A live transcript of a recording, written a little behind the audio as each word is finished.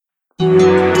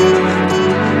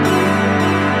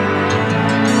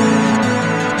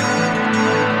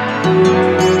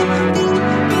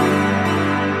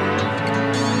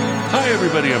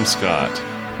everybody. I'm Scott.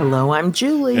 Hello, I'm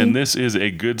Julie. And this is a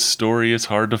Good Story Is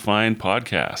Hard to Find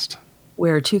podcast,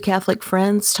 where two Catholic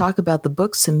friends talk about the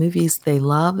books and movies they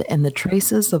love and the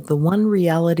traces of the one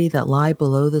reality that lie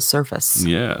below the surface.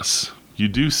 Yes. You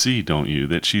do see, don't you,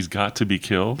 that she's got to be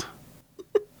killed?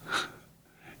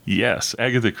 Yes,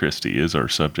 Agatha Christie is our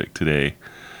subject today.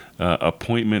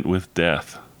 Appointment with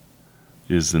Death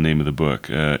is the name of the book.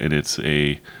 And it's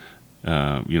a,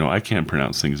 I can't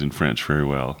pronounce things in French very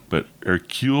well, but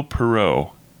Hercule Poirot.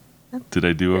 Did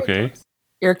I do okay?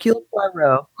 Hercule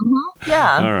Poirot. Mm-hmm.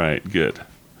 Yeah. All right, good.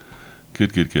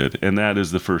 Good. And that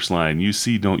is the first line. You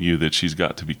see, don't you, that she's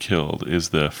got to be killed is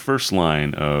the first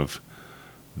line of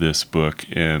this book.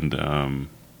 And,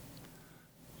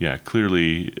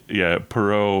 clearly,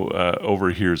 Poirot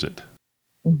overhears it.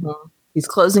 Mm-hmm. He's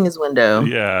closing his window.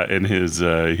 Yeah, and his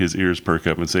ears perk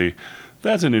up and say,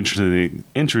 that's an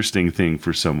interesting thing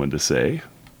for someone to say.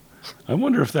 I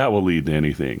wonder if that will lead to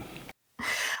anything.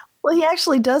 Well, he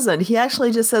actually doesn't. He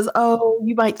actually just says, oh,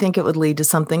 you might think it would lead to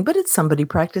something, but it's somebody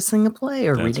practicing a play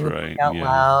or reading a book out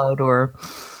loud or,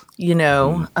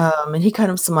 and he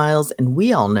kind of smiles. And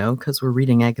we all know, because we're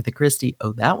reading Agatha Christie,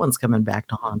 oh, that one's coming back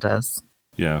to haunt us.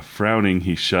 Yeah, frowning,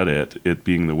 he shut it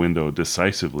being the window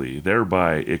decisively,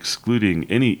 thereby excluding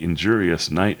any injurious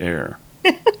night air.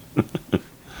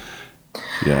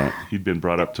 Yeah, he'd been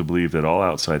brought up to believe that all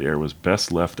outside air was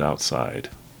best left outside.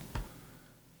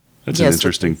 That's an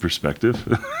interesting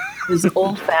perspective. His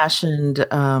old-fashioned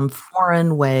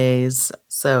foreign ways.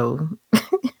 So,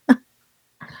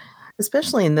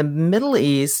 especially in the Middle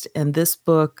East, and this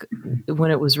book, when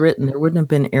it was written, there wouldn't have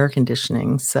been air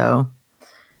conditioning. So,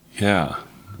 yeah,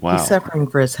 wow. He's suffering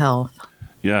for his health.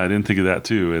 Yeah, I didn't think of that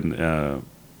too. And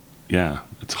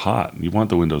it's hot. You want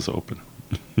the windows open.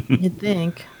 You'd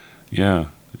think. Yeah,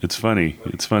 it's funny.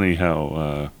 It's funny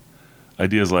how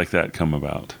ideas like that come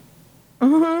about.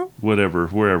 Mm-hmm.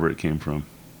 Wherever it came from.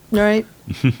 Right.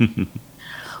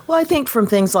 Well, I think from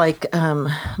things like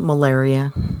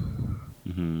malaria.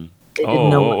 Mm-hmm. They didn't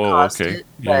know what caused it,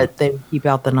 but they would keep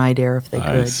out the night air if they could.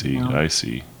 I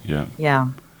see. Yeah. Yeah.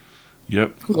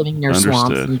 Yep. Living near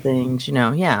swamps and things,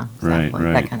 Yeah, exactly.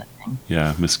 Right. That kind of thing.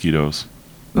 Yeah, mosquitoes.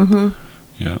 Mm-hmm.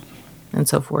 Yeah. And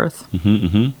so forth.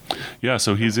 Mm-hmm. Yeah,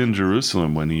 so he's in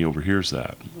Jerusalem when he overhears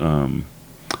that.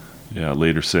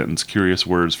 Later sentence, curious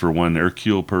words for one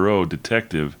Hercule Poirot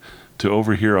detective to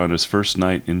overhear on his first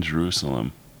night in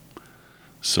Jerusalem.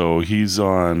 So he's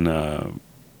on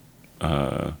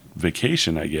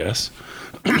vacation, I guess.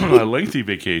 A lengthy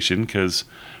vacation, because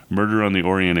Murder on the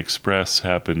Orient Express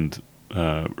happened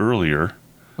earlier.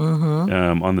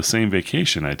 Mm-hmm. On the same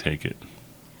vacation, I take it.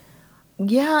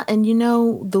 Yeah, and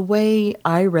the way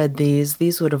I read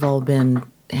these would have all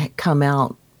come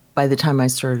out by the time I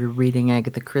started reading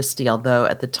Agatha Christie, although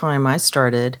at the time I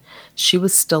started, she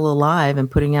was still alive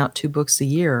and putting out 2 books a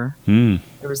year. There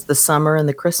was the summer and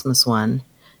the Christmas one.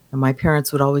 And my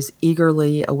parents would always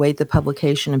eagerly await the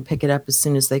publication and pick it up as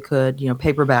soon as they could,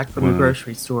 paperback from the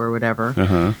grocery store or whatever.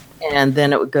 Uh-huh. And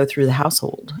then it would go through the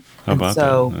household. How about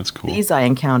that? That's cool. These I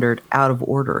encountered out of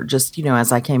order, just,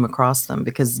 as I came across them,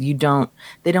 because they don't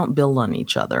build on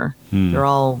each other. They're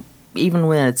all, even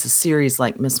when it's a series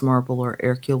like Miss Marple or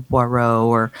Hercule Poirot,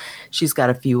 or she's got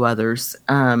a few others,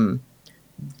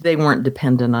 they weren't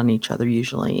dependent on each other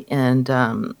usually. And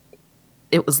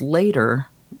it was later,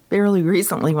 fairly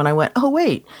recently, when I went, oh,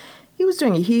 wait, he was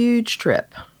doing a huge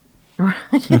trip around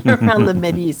the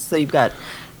Mideast. So you've got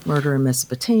Murder in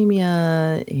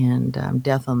Mesopotamia and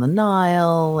Death on the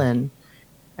Nile, and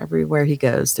everywhere he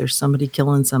goes, there's somebody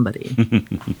killing somebody.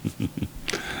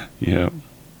 Yeah.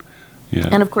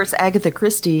 And of course, Agatha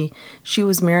Christie, she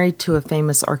was married to a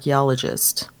famous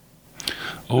archaeologist.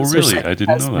 Oh, really? I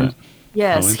didn't know that.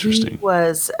 Yes, oh, interesting. He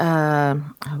was,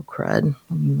 crud.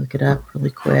 Let me look it up really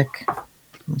quick.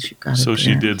 Unless you've got so it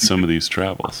she there. did some of these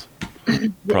travels.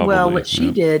 Probably, well, what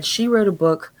she did, she wrote a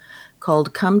book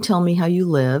called Come Tell Me How You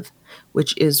Live,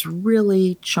 which is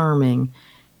really charming.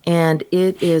 And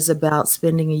it is about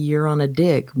spending a year on a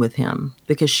dig with him,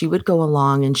 because she would go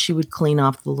along and she would clean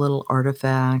off the little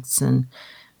artifacts and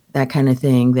that kind of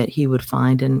thing that he would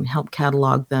find and help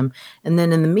catalog them. And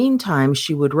then in the meantime,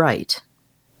 she would write.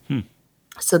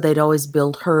 So they'd always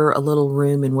build her a little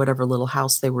room in whatever little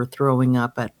house they were throwing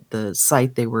up at the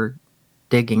site they were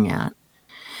digging at.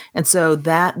 And so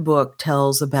that book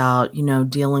tells about,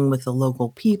 dealing with the local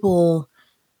people,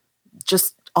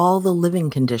 just all the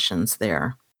living conditions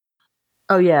there.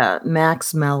 Oh, yeah,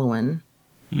 Max Mallowan.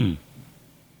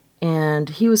 And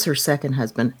he was her second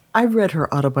husband. I've read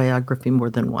her autobiography more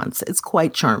than once. It's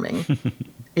quite charming.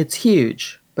 It's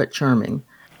huge, but charming.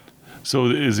 So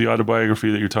is the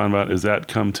autobiography that you're talking about, is that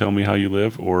Come Tell Me How You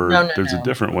Live? Or No, no, there's a no.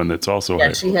 different one that's also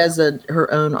Yeah, she has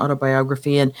her own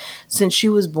autobiography, and since she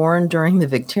was born during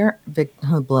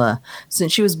the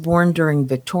since she was born during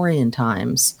Victorian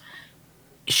times,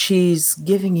 she's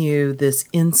giving you this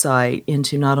insight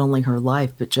into not only her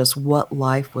life, but just what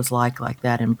life was like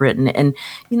that in Britain. And,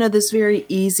 this very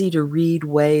easy to read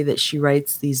way that she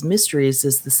writes these mysteries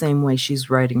is the same way she's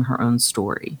writing her own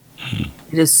story.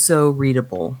 It is so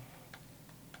readable.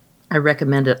 I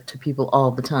recommend it to people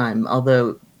all the time,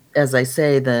 although, as I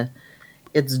say,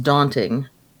 it's daunting.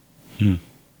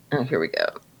 Oh, here we go.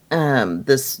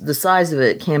 The size of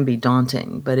it can be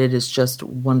daunting, but it is just a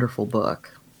wonderful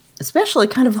book. Especially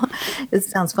kind of, it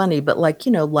sounds funny, but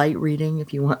light reading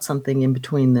if you want something in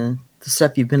between the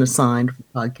stuff you've been assigned for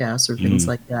podcasts or things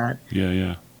like that.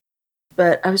 Yeah.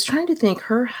 But I was trying to think,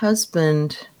 her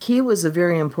husband, he was a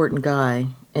very important guy,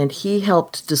 and he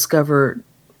helped discover,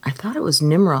 I thought it was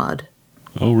Nimrod.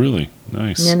 Oh, really?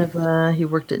 Nice. Nineveh. He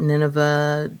worked at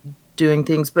Nineveh doing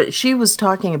things, but she was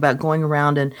talking about going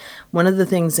around, and one of the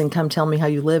things in Come Tell Me How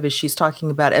You Live is she's talking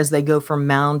about as they go from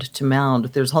mound to mound,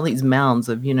 there's all these mounds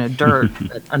of, dirt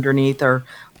that underneath are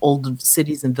old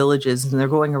cities and villages, and they're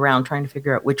going around trying to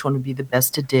figure out which one would be the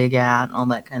best to dig at and all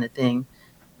that kind of thing.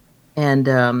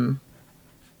 And,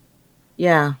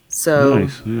 yeah, so.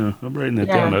 Nice. Yeah, I'm writing that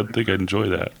down. I think I'd enjoy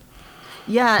that.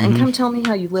 Yeah, and Come Tell Me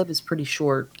How You Live is pretty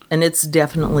short, and it's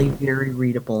definitely very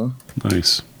readable.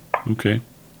 Nice. Okay.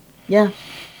 Yeah.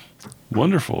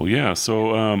 Wonderful. Yeah.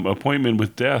 So, Appointment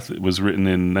with Death was written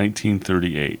in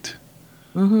 1938.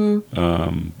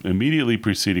 Immediately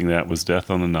preceding that was Death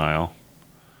on the Nile.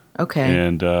 Okay.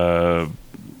 And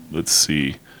let's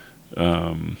see.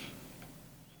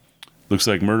 Looks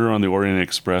like Murder on the Orient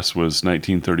Express was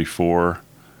 1934.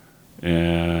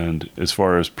 And as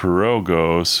far as Perot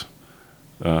goes,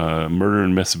 Murder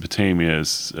in Mesopotamia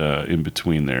is in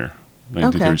between there,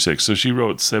 1936. Okay. So she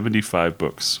wrote 75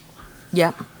 books.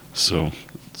 Yeah. So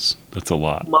that's a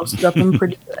lot. Most of them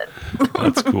pretty good.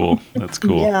 That's cool. That's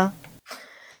cool. Yeah.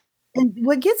 And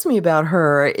what gets me about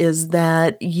her is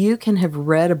that you can have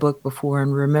read a book before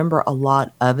and remember a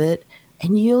lot of it,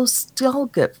 and you'll still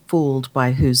get fooled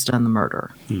by who's done the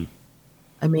murder.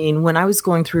 I mean, when I was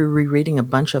going through rereading a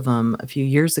bunch of them a few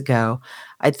years ago,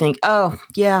 I'd think, oh,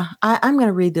 yeah, I'm going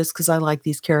to read this because I like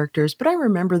these characters, but I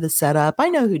remember the setup. I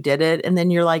know who did it. And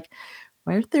then you're like,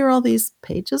 why aren't there all these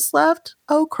pages left?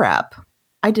 Oh, crap.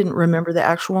 I didn't remember the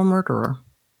actual murderer.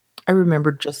 I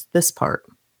remembered just this part.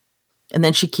 And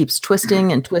then she keeps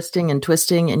twisting and twisting and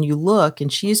twisting, and you look,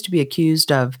 and she used to be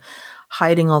accused of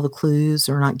hiding all the clues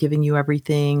or not giving you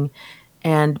everything.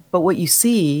 But what you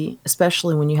see,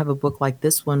 especially when you have a book like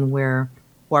this one where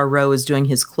Poirot is doing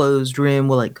his closed room,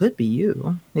 well, it could be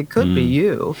you. It could be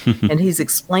you. And he's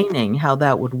explaining how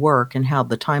that would work and how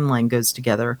the timeline goes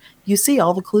together. You see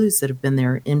all the clues that have been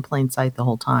there in plain sight the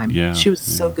whole time. Yeah, she was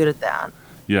so good at that.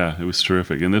 Yeah, it was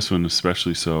terrific. And this one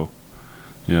especially so.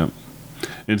 Yeah.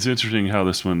 It's interesting how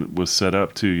this one was set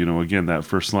up too. You know, again, that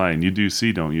first line, you do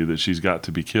see, don't you, that she's got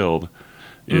to be killed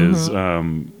is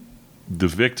the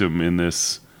victim in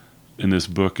this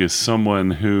book is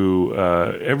someone who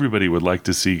everybody would like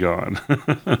to see gone.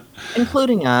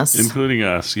 Including us. Including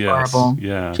us, yes. Horrible.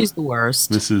 Yeah. She's the worst.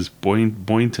 Mrs.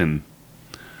 Boynton,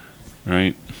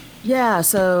 right? Yeah,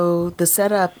 so the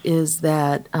setup is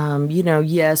that,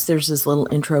 yes, there's this little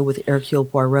intro with Hercule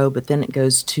Poirot, but then it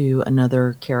goes to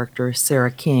another character, Sarah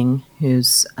King,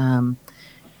 who's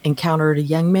encountered a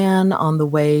young man on the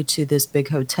way to this big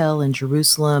hotel in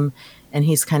Jerusalem, and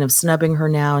he's kind of snubbing her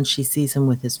now, and she sees him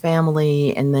with his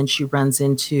family, and then she runs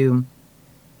into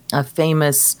a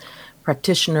famous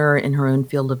practitioner in her own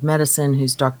field of medicine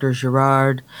who's Dr.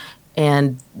 Girard,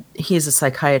 and he's a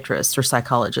psychiatrist or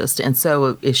psychologist, and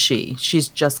so is she. She's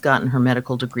just gotten her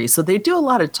medical degree. So they do a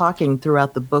lot of talking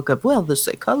throughout the book of, well, the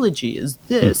psychology is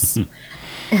this.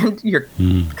 And you're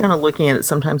kind of looking at it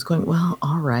sometimes going, well,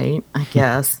 all right, I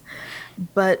guess.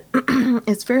 But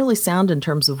it's fairly sound in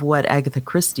terms of what Agatha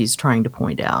Christie's trying to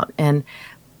point out. And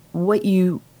what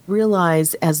you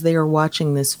realize as they are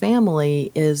watching this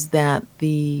family is that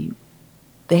they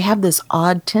have this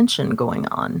odd tension going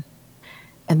on.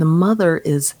 And the mother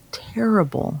is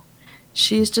terrible.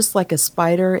 She's just like a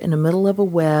spider in the middle of a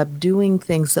web doing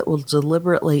things that will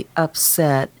deliberately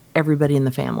upset everybody in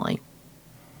the family.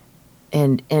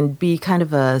 And be kind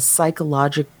of a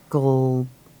psychological,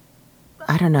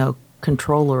 I don't know,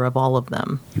 controller of all of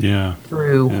them. Yeah.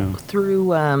 Through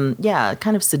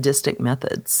kind of sadistic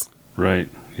methods. Right.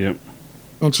 Yep.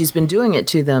 And she's been doing it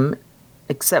to them,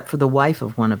 except for the wife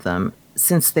of one of them,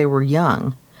 since they were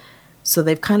young. So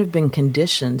they've kind of been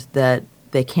conditioned that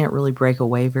they can't really break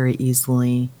away very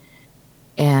easily.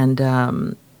 And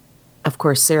of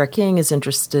course, Sarah King is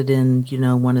interested in,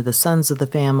 one of the sons of the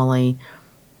family.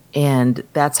 And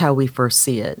that's how we first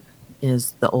see it,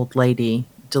 is the old lady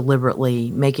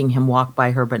deliberately making him walk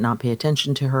by her but not pay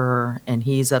attention to her. And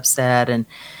he's upset. And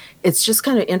it's just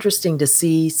kind of interesting to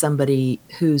see somebody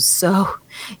who's so,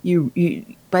 you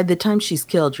by the time she's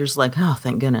killed, you're just like, oh,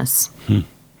 thank goodness.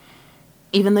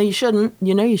 Even though you shouldn't,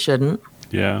 you shouldn't.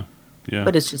 Yeah. Yeah.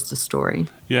 But it's just a story.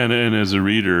 Yeah. And as a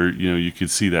reader, you could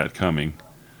see that coming.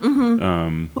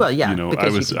 Well, yeah. I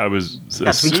was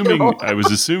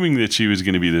assuming that she was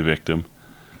going to be the victim,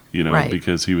 right.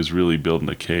 because he was really building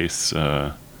a case,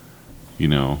 for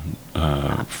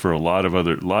a lot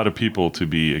of people to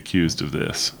be accused of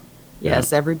this.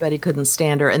 Yes, everybody couldn't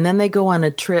stand her. And then they go on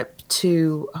a trip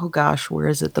to, oh gosh, where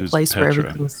is it? There's Place Petra. where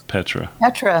everything's... Petra,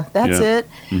 that's yeah. it.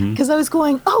 Because I was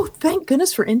going, oh, thank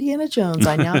goodness for Indiana Jones.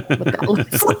 I now know what that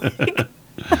looks like.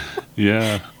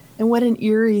 Yeah. And what an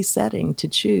eerie setting to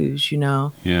choose,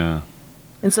 Yeah.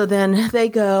 And so then they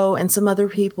go, and some other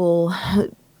people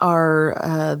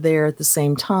are there at the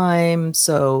same time.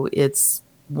 So it's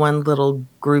one little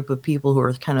group of people who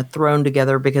are kind of thrown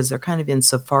together because they're kind of in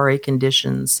safari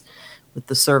conditions with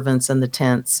the servants and the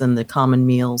tents and the common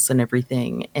meals and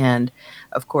everything. And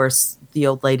of course, the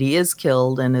old lady is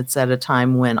killed, and it's at a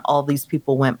time when all these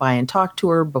people went by and talked to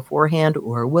her beforehand,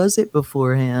 or was it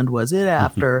beforehand? Was it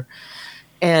after?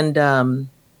 And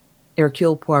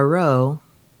Hercule Poirot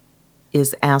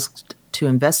is asked to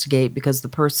investigate because the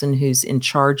person who's in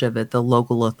charge of it, the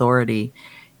local authority,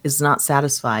 is not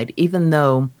satisfied, even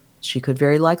though she could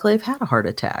very likely have had a heart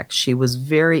attack. She was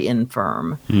very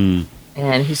infirm.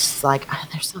 And he's just like,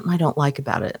 there's something I don't like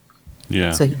about it.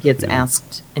 Yeah. So he gets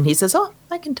asked, and he says, oh,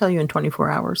 I can tell you in 24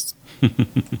 hours.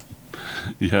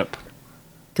 Yep.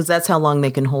 Because that's how long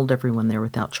they can hold everyone there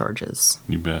without charges.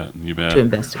 You bet. To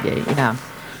investigate, yeah.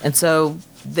 And so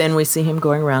then we see him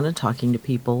going around and talking to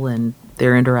people and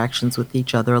their interactions with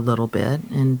each other a little bit,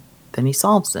 and then he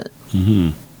solves it.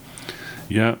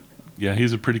 Yeah. Yeah,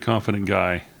 he's a pretty confident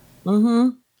guy.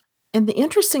 And the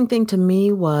interesting thing to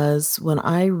me was when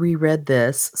I reread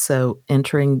this, so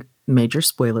entering major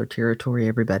spoiler territory,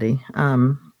 everybody,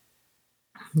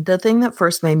 the thing that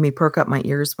first made me perk up my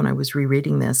ears when I was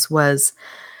rereading this was,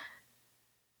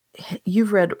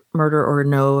 you've read Murder or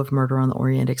know of Murder on the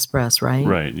Orient Express, right?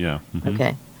 Right, yeah.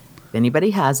 Okay. If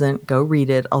anybody hasn't, go read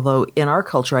it. Although in our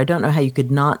culture, I don't know how you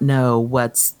could not know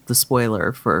what's the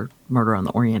spoiler for Murder on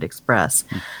the Orient Express.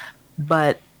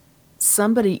 But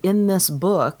somebody in this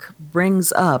book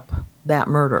brings up that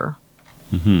murder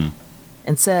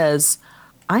and says,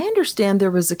 I understand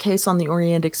there was a case on the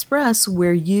Orient Express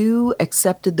where you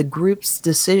accepted the group's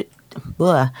decision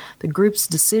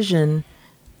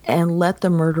and let the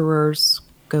murderers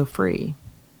go free.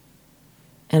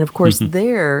 And of course,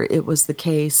 there it was the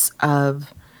case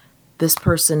of this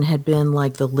person had been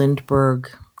like the Lindbergh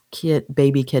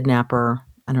baby kidnapper.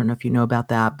 I don't know if you know about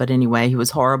that, but anyway, he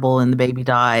was horrible and the baby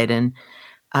died, and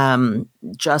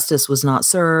justice was not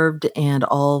served, and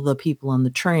all the people on the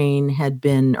train had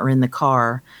been, or in the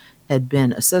car, had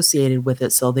been associated with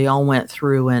it. So they all went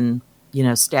through and,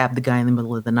 stabbed the guy in the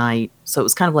middle of the night. So it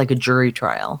was kind of like a jury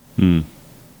trial.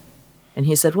 And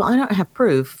he said, well, I don't have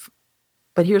proof,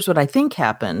 but here's what I think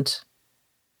happened.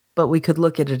 But we could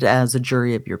look at it as a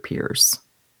jury of your peers,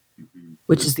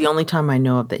 which is the only time I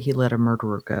know of that he let a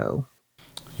murderer go.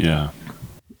 Yeah.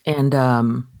 And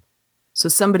so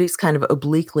somebody's kind of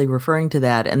obliquely referring to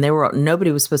that, and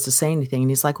nobody was supposed to say anything.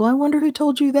 And he's like, well, I wonder who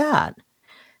told you that.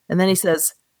 And then he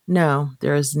says, no,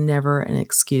 there is never an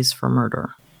excuse for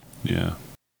murder. Yeah.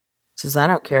 He says, I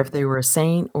don't care if they were a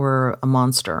saint or a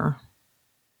monster.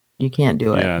 You can't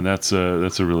do it. Yeah, and that's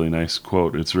a really nice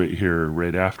quote. It's right here,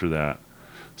 right after that.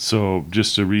 So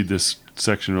just to read this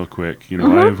section real quick,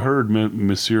 I have heard,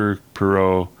 Monsieur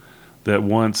Poirot, that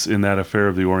once in that affair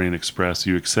of the Orient Express,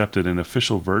 you accepted an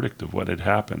official verdict of what had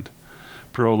happened.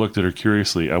 Poirot looked at her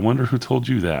curiously. I wonder who told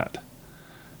you that.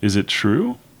 Is it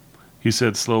true? He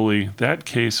said slowly, that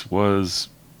case was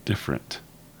different.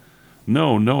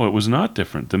 No, it was not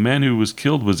different. The man who was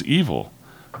killed was evil.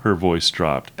 Her voice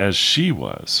dropped, as she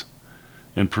was.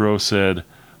 And Poirot said,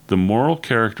 the moral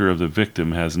character of the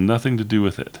victim has nothing to do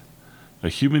with it. A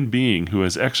human being who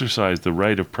has exercised the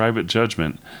right of private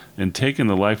judgment and taken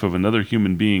the life of another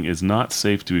human being is not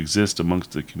safe to exist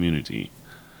amongst the community.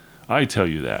 I tell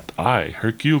you that. I,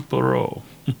 Hercule Poirot.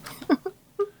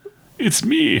 It's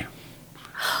me.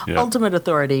 Yeah. Ultimate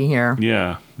authority here.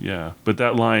 Yeah. But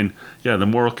that line, the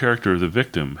moral character of the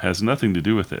victim has nothing to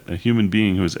do with it. A human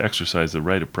being who has exercised the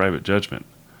right of private judgment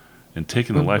and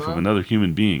taking the life of another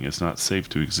human being is not safe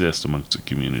to exist amongst a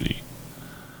community.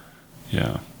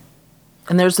 Yeah.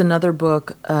 And there's another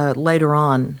book later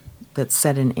on that's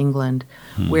set in England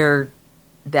where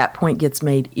that point gets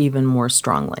made even more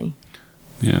strongly.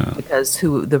 Yeah. Because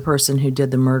the person who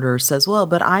did the murder says, well,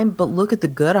 but look at the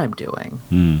good I'm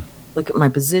doing. Look at my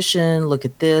position. Look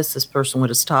at this. This person would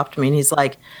have stopped me. And he's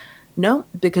like, no,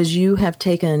 because you have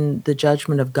taken the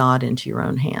judgment of God into your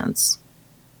own hands.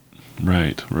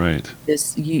 Right.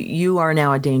 You are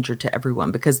now a danger to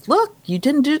everyone because look, you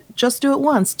didn't just do it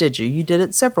once, did you? You did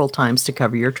it several times to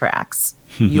cover your tracks.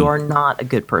 You are not a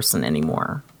good person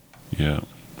anymore. Yeah,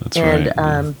 that's right.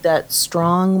 And that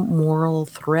strong moral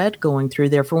thread going through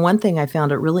there. For one thing, I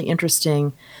found it really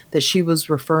interesting that she was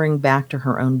referring back to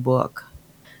her own book.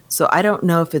 So I don't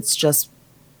know if it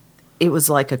was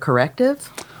like a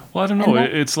corrective. Well, I don't know.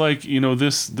 It's like,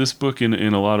 this book in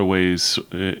a lot of ways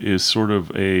is sort of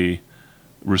a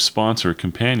response or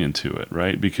companion to it,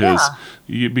 right? Because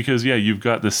you've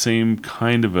got the same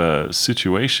kind of a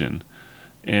situation,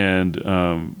 and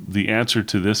the answer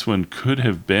to this one could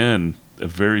have been a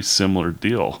very similar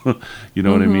deal. You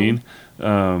know what I mean?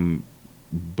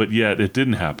 But yet it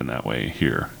didn't happen that way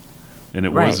here, and it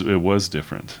was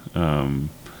different.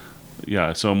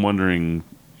 So I'm wondering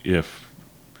if.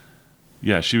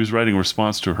 Yeah, she was writing a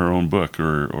response to her own book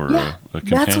or a companion.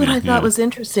 That's what I thought was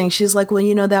interesting. She's like,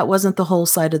 well, that wasn't the whole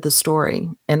side of the story.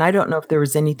 And I don't know if there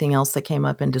was anything else that came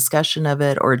up in discussion of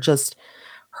it or just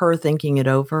her thinking it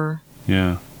over.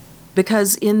 Yeah.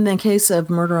 Because in the case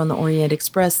of Murder on the Orient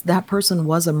Express, that person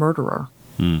was a murderer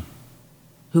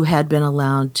who had been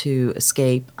allowed to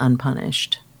escape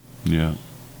unpunished. Yeah.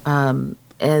 And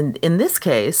in this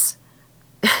case,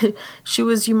 she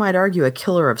was, you might argue, a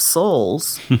killer of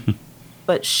souls.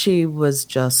 But she was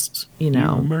just,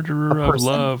 murderer of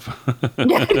love.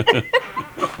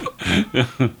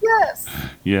 Yes.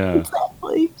 Yeah.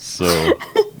 Exactly. So,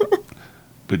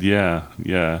 but yeah.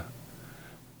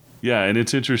 And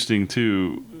it's interesting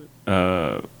too.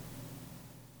 Everybody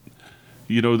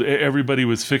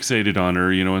was fixated on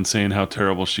her, and saying how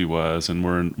terrible she was, and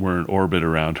we're in orbit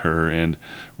around her, and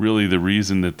really the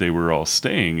reason that they were all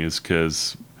staying is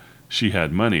because she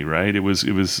had money, right? It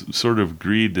was sort of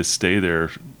greed to stay there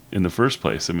in the first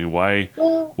place. I mean, why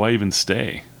even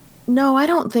stay? No, I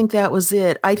don't think that was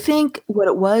it. I think what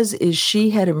it was is she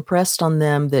had impressed on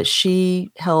them that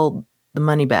she held the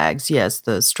money bags, yes,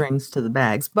 the strings to the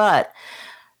bags, but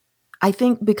I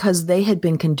think because they had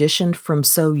been conditioned from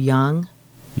so young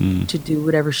to do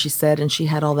whatever she said and she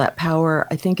had all that power,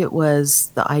 I think it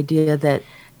was the idea that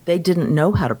they didn't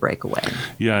know how to break away.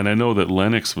 Yeah, and I know that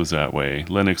Lennox was that way.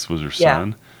 Lennox was her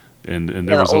son. And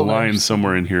there was a line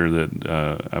somewhere in here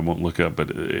that I won't look up,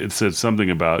 but it said something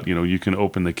about, you can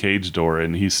open the cage door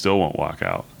and he still won't walk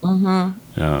out.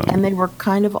 And they were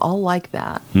kind of all like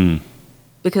that.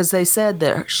 Because they said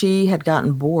that she had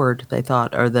gotten bored, they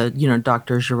thought, or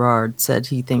Dr. Girard said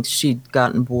he thinks she'd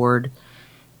gotten bored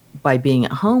by being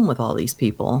at home with all these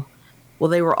people. Well,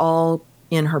 they were all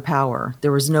in her power.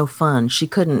 There was no fun. She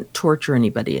couldn't torture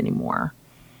anybody anymore.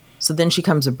 So then she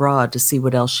comes abroad to see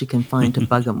what else she can find to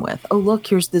bug them with. Oh, look,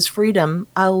 here's this freedom.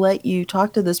 I'll let you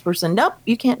talk to this person. Nope,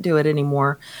 you can't do it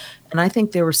anymore. And I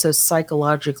think they were so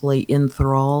psychologically in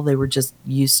thrall. They were just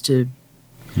used to,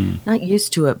 not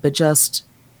used to it, but just,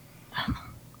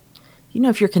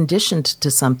 if you're conditioned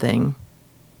to something,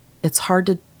 it's hard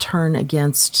to turn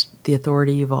against the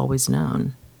authority you've always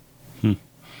known.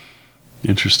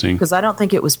 Interesting. Because I don't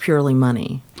think it was purely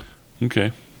money.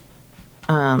 Okay.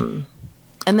 And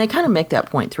they kind of make that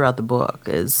point throughout the book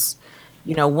is,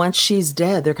 once she's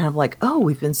dead, they're kind of like, oh,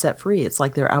 we've been set free. It's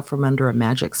like they're out from under a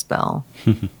magic spell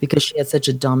because she had such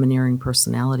a domineering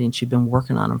personality and she'd been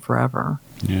working on them forever.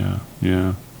 Yeah.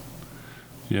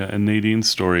 And Nadine's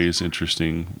story is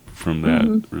interesting from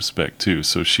that respect too.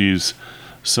 So she's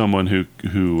someone who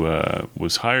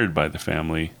was hired by the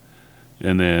family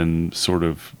and then sort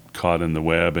of caught in the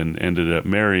web and ended up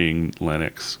marrying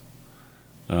Lennox.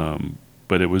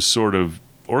 But it was sort of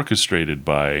orchestrated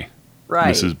by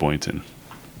Mrs. Boynton.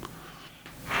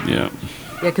 Yeah.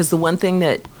 Yeah, because the one thing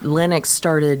that Lennox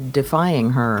started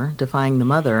defying the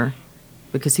mother,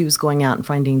 because he was going out and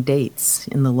finding dates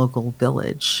in the local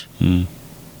village. And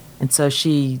so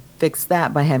she fixed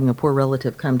that by having a poor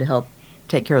relative come to help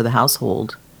take care of the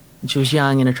household. And she was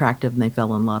young and attractive, and they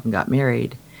fell in love and got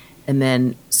married. And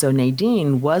then, so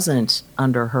Nadine wasn't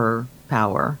under her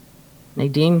power.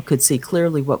 Nadine could see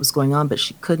clearly what was going on, but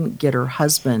she couldn't get her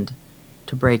husband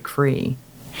to break free.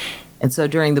 And so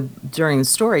during the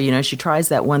story, she tries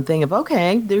that one thing of,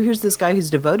 okay, here's this guy who's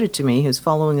devoted to me, who's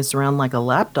following us around like a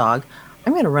lapdog.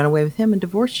 I'm going to run away with him and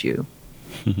divorce you.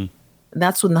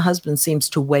 That's when the husband seems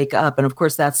to wake up. And of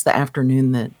course, that's the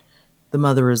afternoon that the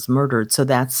mother is murdered. So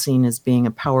that's seen as being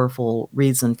a powerful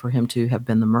reason for him to have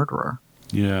been the murderer.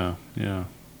 Yeah, yeah.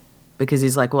 Because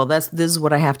he's like, well, this is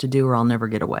what I have to do or I'll never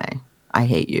get away. I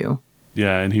hate you.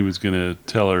 Yeah, and he was going to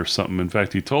tell her something. In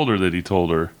fact, he told her that he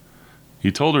told her.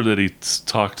 He told her that he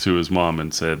talked to his mom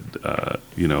and said,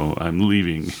 I'm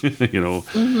leaving,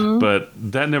 But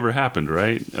that never happened,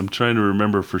 right? I'm trying to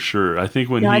remember for sure. I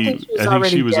think I think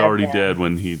she was already then. dead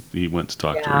when he went to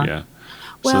talk to her, yeah.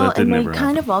 So Well, that did and they never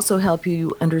kind happen. of also help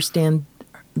you understand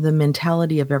the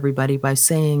mentality of everybody by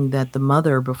saying that the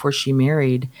mother, before she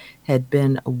married, had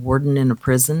been a warden in a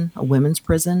prison, a women's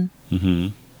prison.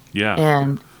 Yeah,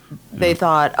 And they yeah.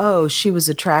 thought, oh, she was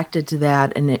attracted to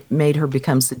that and it made her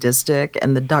become sadistic.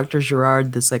 And the Dr.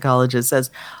 Girard, the psychologist, says,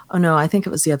 oh, no, I think it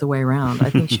was the other way around. I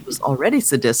think she was already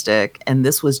sadistic and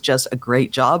this was just a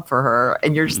great job for her.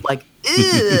 And you're just like, ew.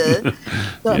 So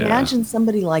Yeah. imagine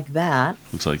somebody like that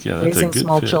It's like, yeah, that's a raising good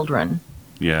small fit. children.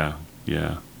 Yeah,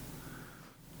 yeah.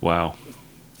 Wow.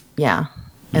 Yeah.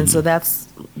 And so that's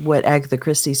what Agatha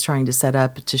Christie's trying to set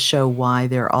up to show why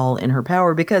they're all in her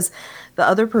power. Because the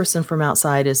other person from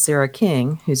outside is Sarah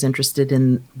King, who's interested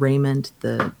in Raymond,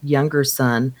 the younger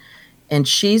son. And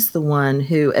she's the one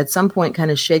who at some point kind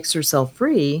of shakes herself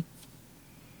free.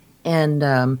 And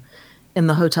in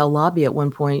the hotel lobby at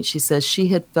one point, she says she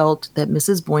had felt that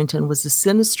Mrs. Boynton was a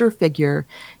sinister figure,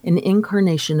 an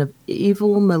incarnation of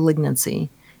evil malignancy.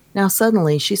 Now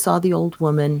suddenly she saw the old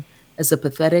woman as a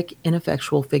pathetic,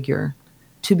 ineffectual figure.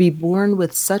 To be born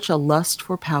with such a lust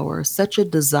for power, such a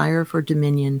desire for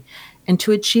dominion, and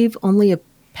to achieve only a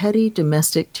petty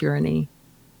domestic tyranny.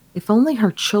 If only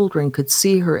her children could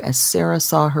see her as Sarah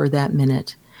saw her that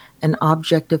minute, an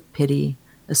object of pity,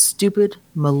 a stupid,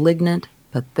 malignant,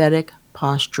 pathetic,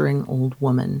 posturing old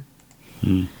woman.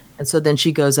 Hmm. And so then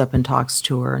she goes up and talks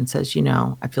to her and says,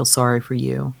 I feel sorry for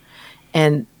you.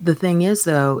 And the thing is,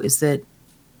 though, is that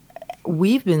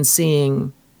we've been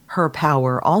seeing her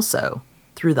power also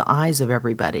through the eyes of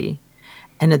everybody.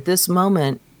 And at this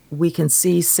moment, we can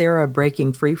see Sarah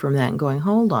breaking free from that and going,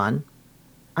 hold on,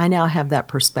 I now have that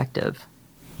perspective.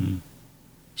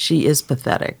 She is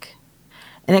pathetic.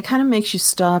 And it kind of makes you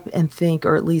stop and think,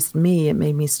 or at least me, it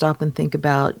made me stop and think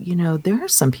about, there are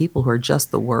some people who are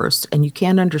just the worst, and you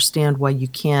can't understand why you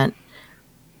can't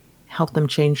help them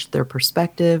change their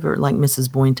perspective, or like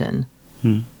Mrs. Boynton.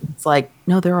 It's like,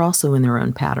 no, they're also in their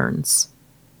own patterns.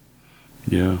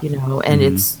 Yeah.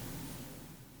 And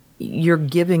you're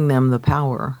giving them the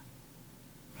power.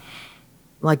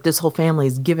 Like this whole family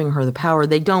is giving her the power.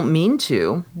 They don't mean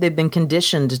to. They've been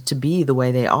conditioned to be the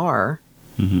way they are.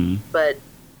 But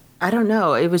I don't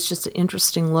know. It was just an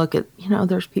interesting look at,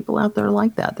 there's people out there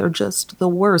like that. They're just the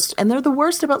worst. And they're the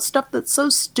worst about stuff that's so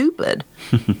stupid,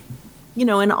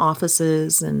 in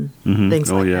offices and things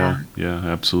Oh, like yeah. that.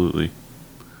 Yeah, absolutely.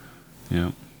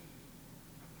 Yeah.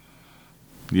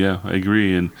 Yeah, I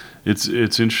agree. And it's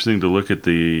interesting to look at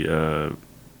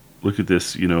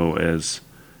this, as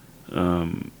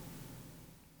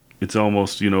it's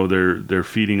almost, they're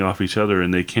feeding off each other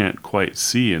and they can't quite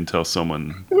see until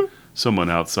someone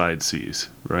outside sees,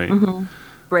 right?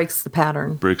 Breaks the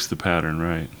pattern. Breaks the pattern,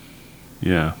 right?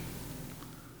 Yeah.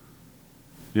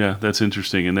 Yeah, that's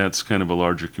interesting, and that's kind of a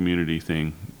larger community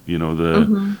thing.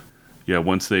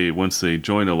 Once they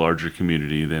join a larger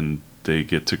community, then they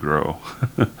get to grow.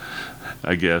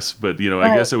 I guess, but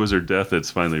I guess it was her death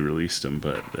that's finally released them.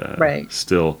 But Right.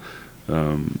 still,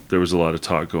 there was a lot of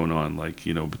talk going on, like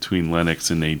between Lennox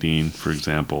and Nadine, for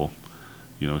example.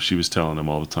 She was telling them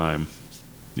all the time,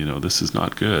 this is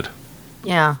not good.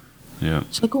 Yeah. Yeah.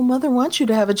 She's like, well, mother wants you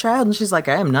to have a child. And she's like,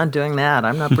 I am not doing that.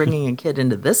 I'm not bringing a kid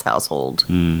into this household.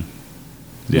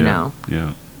 Yeah.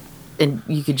 Yeah. And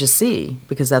you could just see,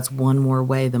 because that's one more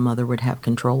way the mother would have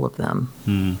control of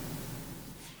them.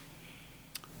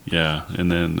 Yeah.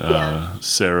 And then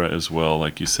Sarah as well,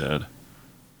 like you said.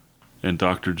 And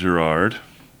Dr. Girard,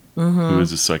 who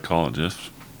is a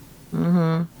psychologist.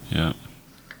 Yeah.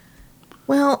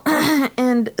 Well,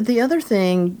 and the other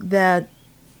thing that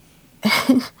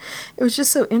it was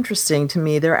just so interesting to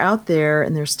me, they're out there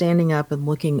and they're standing up and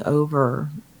looking over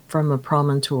from a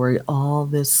promontory all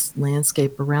this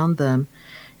landscape around them.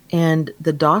 And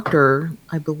the doctor,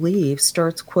 I believe,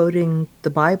 starts quoting the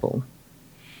Bible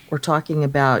or talking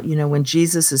about, when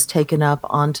Jesus is taken up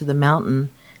onto the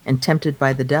mountain and tempted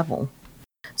by the devil.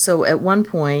 So at one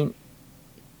point,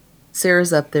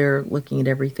 Sarah's up there looking at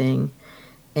everything,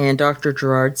 and Dr.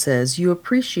 Girard says, you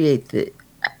appreciate the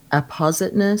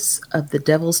appositeness of the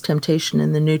devil's temptation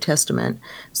in the New Testament.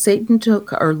 Satan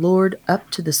took our Lord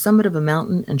up to the summit of a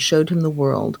mountain and showed him the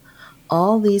world.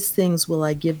 All these things will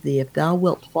I give thee if thou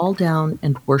wilt fall down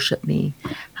and worship me.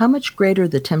 How much greater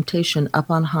the temptation up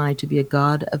on high to be a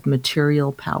god of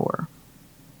material power.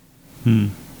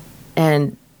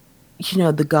 And,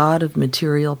 the god of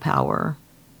material power.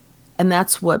 And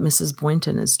that's what Mrs.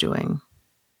 Boynton is doing.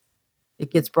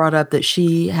 It gets brought up that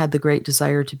she had the great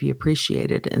desire to be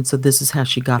appreciated. And so this is how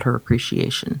she got her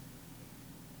appreciation.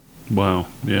 Wow.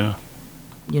 Yeah.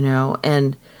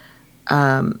 And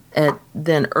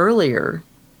then earlier,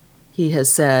 he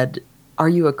has said, "Are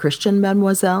you a Christian,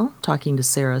 mademoiselle?" Talking to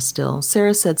Sarah still.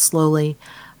 Sarah said slowly,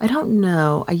 "I don't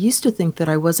know. I used to think that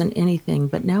I wasn't anything,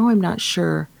 but now I'm not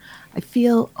sure. I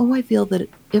feel that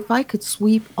if I could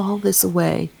sweep all this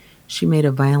away," she made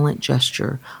a violent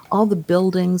gesture, "all the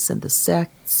buildings and the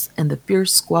sects and the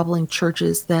fierce squabbling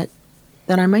churches, that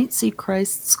I might see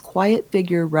Christ's quiet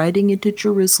figure riding into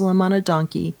Jerusalem on a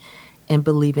donkey and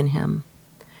believe in him."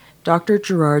 Dr.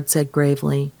 Gerard said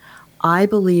gravely, "I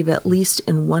believe at least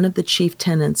in one of the chief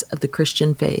tenets of the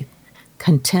Christian faith,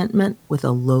 contentment with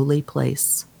a lowly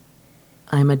place.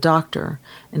 I am a doctor,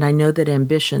 and I know that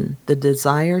ambition, the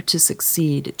desire to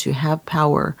succeed, to have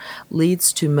power,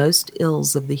 leads to most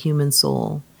ills of the human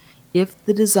soul. If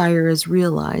the desire is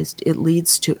realized, it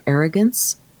leads to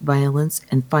arrogance, violence,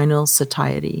 and final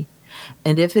satiety.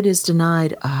 And if it is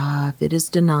denied,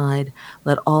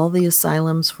 let all the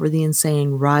asylums for the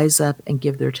insane rise up and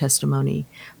give their testimony.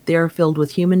 They are filled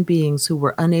with human beings who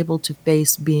were unable to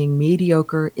face being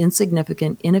mediocre,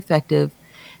 insignificant, ineffective,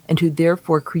 and who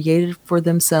therefore created for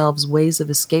themselves ways of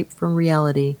escape from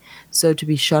reality, so to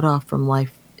be shut off from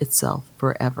life itself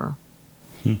forever."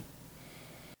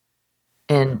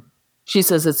 And she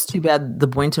says it's too bad the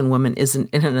Boynton woman isn't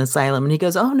in an asylum. And he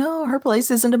goes, "Oh, no, her place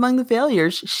isn't among the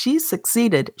failures. She's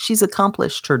succeeded. She's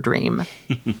accomplished her dream."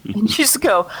 And you just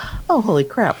go, "Oh, holy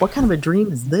crap. What kind of a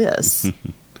dream is this?"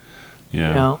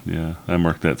 Yeah. Yeah. I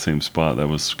marked that same spot. That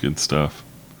was good stuff.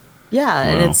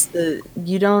 Yeah. Wow. And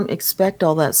you don't expect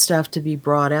all that stuff to be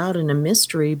brought out in a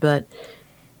mystery, but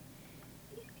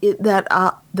that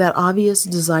obvious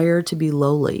desire to be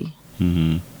lowly.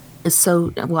 Mm-hmm. Is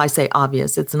so, well, I say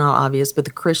obvious, it's not obvious, but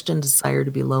the Christian desire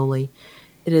to be lowly,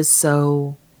 it is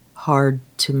so hard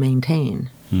to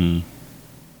maintain.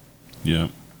 Yeah.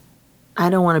 I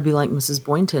don't want to be like Mrs.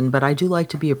 Boynton, but I do like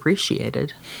to be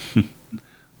appreciated.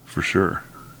 For sure.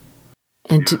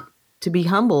 And to be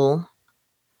humble,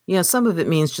 some of it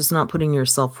means just not putting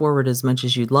yourself forward as much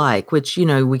as you'd like, which,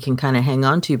 we can kind of hang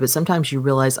on to, but sometimes you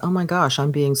realize, oh my gosh,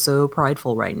 I'm being so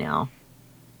prideful right now.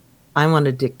 I want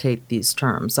to dictate these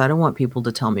terms. I don't want people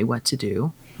to tell me what to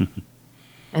do.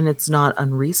 And it's not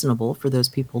unreasonable for those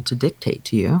people to dictate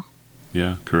to you.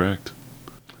 Yeah, correct.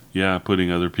 Yeah,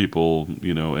 putting other people,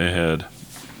 ahead.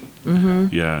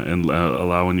 Mm-hmm. Yeah, and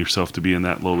allowing yourself to be in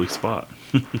that lowly spot.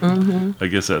 Mm-hmm. I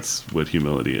guess that's what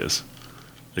humility is.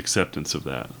 Acceptance of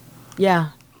that.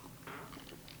 Yeah.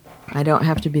 I don't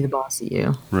have to be the boss of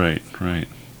you. Right.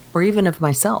 Or even of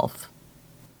myself.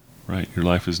 Right. Your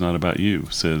life is not about you,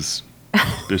 says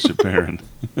Bishop Barron.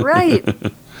 Right.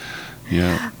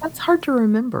 Yeah. That's hard to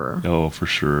remember. Oh, for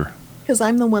sure. Because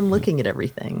I'm the one looking at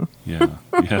everything. Yeah.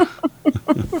 Yeah.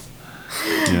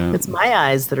 It's my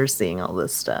eyes that are seeing all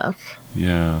this stuff.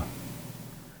 Yeah.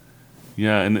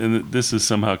 Yeah, and this is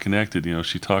somehow connected.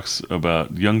 She talks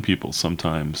about young people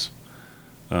sometimes,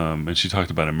 and she talked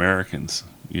about Americans,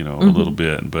 a little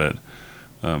bit, but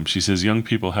she says young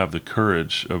people have the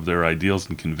courage of their ideals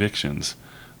and convictions,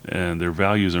 and their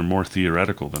values are more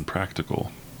theoretical than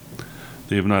practical.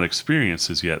 They have not experienced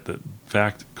as yet that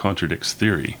fact contradicts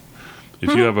theory.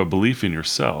 If you have a belief in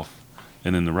yourself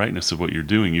and in the rightness of what you're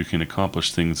doing, you can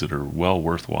accomplish things that are well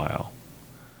worthwhile.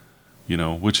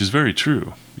 Which is very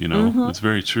true. It's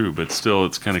very true, but still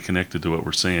it's kind of connected to what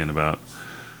we're saying about,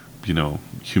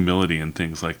 humility and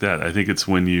things like that. I think it's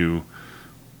when you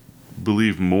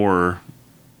believe more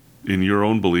in your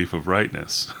own belief of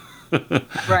rightness.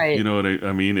 Right. You know what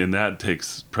I mean? And that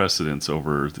takes precedence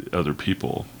over the other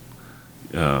people.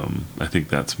 I think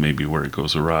that's maybe where it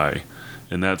goes awry.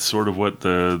 And that's sort of what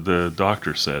the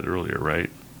doctor said earlier, right?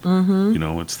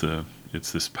 Mm-hmm.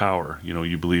 It's this power.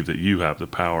 You believe that you have the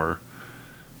power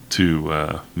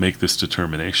to make this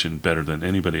determination better than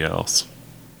anybody else.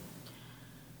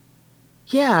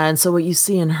 Yeah, and so what you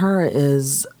see in her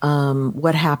is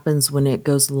what happens when it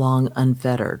goes long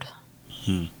unfettered.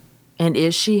 And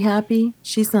is she happy?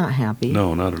 She's not happy.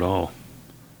 No, not at all.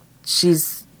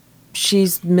 She's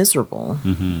miserable.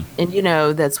 Mm-hmm.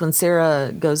 And that's when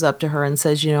Sarah goes up to her and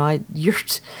says,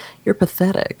 you're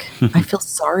pathetic. I feel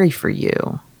sorry for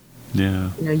you.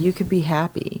 Yeah. You could be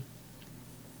happy.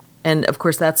 And of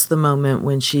course, that's the moment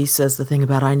when she says the thing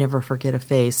about, I never forget a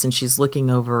face. And she's looking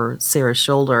over Sarah's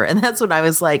shoulder. And that's when I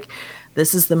was like,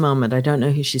 this is the moment. I don't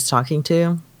know who she's talking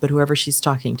to, but whoever she's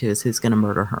talking to is who's going to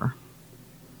murder her.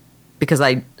 Because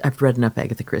I've read enough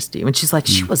Agatha Christie. When she's like,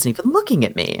 she wasn't even looking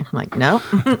at me. I'm like, no,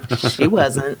 she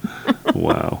wasn't.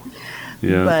 Wow.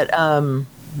 Yeah. But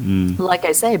like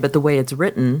I say, but the way it's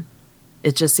written,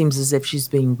 it just seems as if she's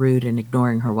being rude and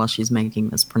ignoring her while she's making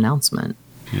this pronouncement.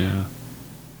 Yeah.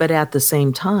 But at the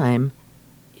same time,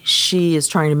 she is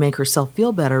trying to make herself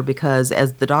feel better because,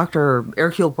 as the doctor,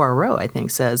 Hercule Poirot, I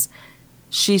think, says,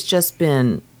 she's just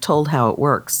been told how it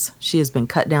works. She has been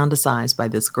cut down to size by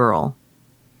this girl.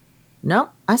 No,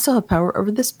 I still have power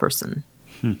over this person.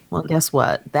 Well, guess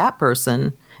what? That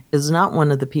person is not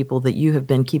one of the people that you have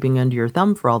been keeping under your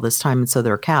thumb for all this time, and so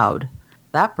they're cowed.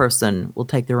 That person will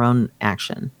take their own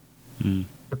action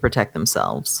to protect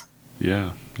themselves.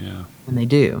 Yeah. Yeah. And they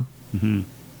do. Mm-hmm.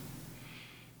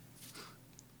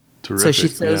 Terrific. So she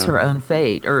sews her own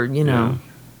fate, or, Yeah,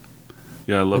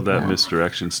 I love that that.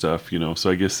 misdirection stuff,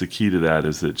 So I guess the key to that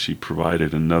is that she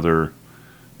provided another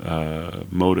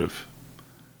motive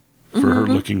for her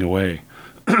looking away,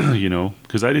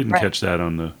 because I didn't Right. catch that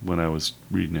when I was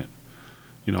reading it.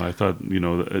 I thought,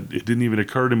 it didn't even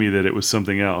occur to me that it was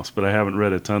something else, but I haven't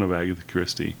read a ton of Agatha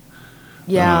Christie.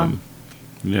 Yeah.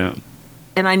 Yeah.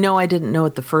 And I know I didn't know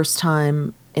it the first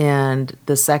time. And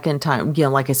the second time,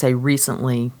 like I say,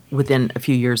 recently, within a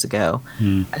few years ago,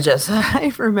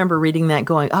 I remember reading that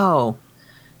going, oh,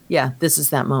 yeah, this is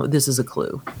that moment. This is a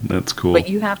clue. That's cool. But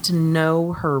you have to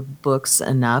know her books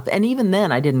enough. And even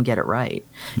then, I didn't get it right.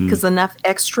 Because enough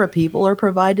extra people are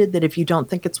provided that if you don't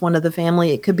think it's one of the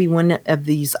family, it could be one of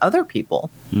these other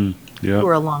people Yeah. who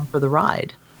are along for the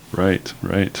ride. Right.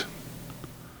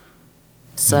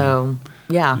 So,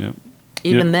 yeah. Yep.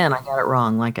 Even then, I got it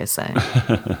wrong, like I say.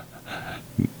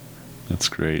 That's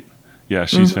great. Yeah,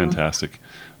 she's fantastic.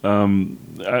 An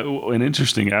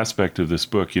interesting aspect of this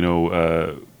book,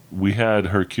 we had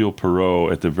Hercule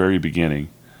Poirot at the very beginning,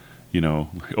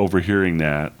 overhearing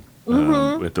that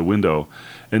at the window,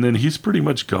 and then he's pretty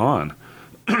much gone.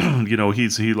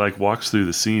 He like walks through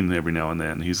the scene every now and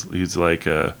then. He's like,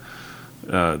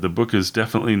 the book is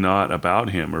definitely not about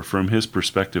him or from his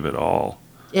perspective at all.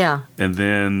 Yeah. And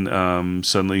then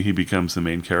suddenly he becomes the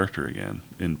main character again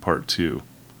in part 2.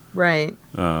 Right.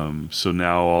 So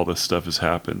now all this stuff has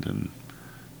happened,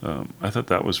 and I thought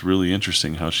that was really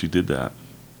interesting how she did that.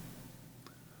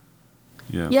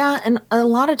 Yeah. Yeah, and a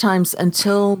lot of times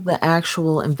until the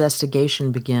actual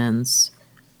investigation begins,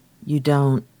 you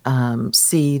don't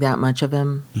see that much of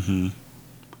him. Mm-hmm.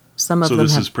 Some of So them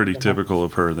this have is pretty typical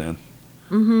of her then.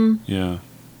 Mm-hmm. Yeah.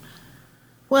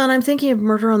 Well, and I'm thinking of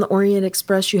Murder on the Orient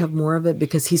Express. You have more of it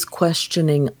because he's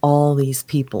questioning all these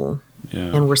people.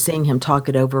 Yeah. And we're seeing him talk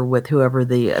it over with whoever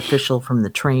the official from the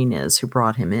train is who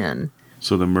brought him in.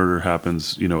 So the murder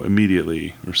happens,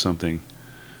 immediately or something.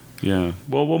 Yeah.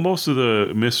 Well, most of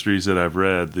the mysteries that I've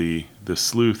read, the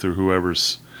sleuth or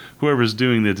whoever's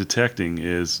doing the detecting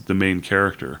is the main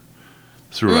character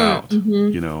throughout.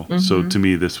 So to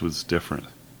me, this was different.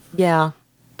 Yeah.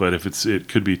 But if it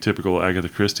could be typical Agatha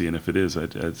Christie, and if it is,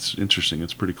 it's interesting.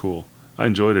 It's pretty cool. I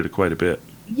enjoyed it quite a bit.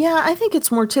 Yeah, I think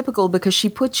it's more typical because she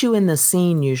puts you in the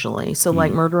scene usually. So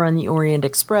like Murder on the Orient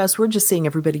Express, we're just seeing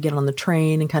everybody get on the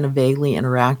train and kind of vaguely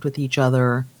interact with each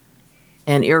other.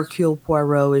 And Hercule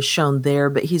Poirot is shown there,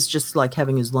 but he's just like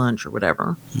having his lunch or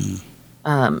whatever.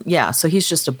 So he's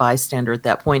just a bystander at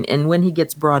that point. And when he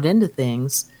gets brought into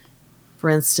things, for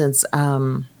instance,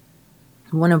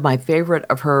 one of my favorite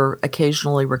of her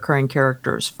occasionally recurring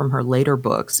characters from her later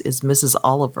books is Mrs.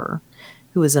 Oliver,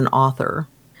 who is an author.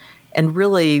 And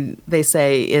really, they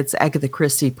say it's Agatha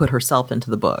Christie put herself into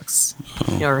the books.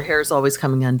 Her hair's always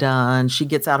coming undone. She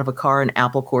gets out of a car and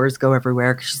apple cores go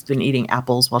everywhere because she's been eating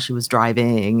apples while she was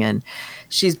driving. And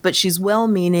she's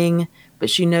well-meaning, but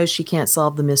she knows she can't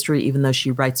solve the mystery even though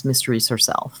she writes mysteries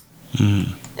herself.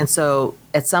 And so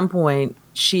at some point,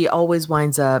 she always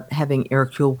winds up having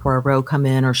Hercule Poirot come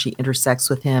in, or she intersects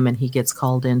with him and he gets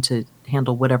called in to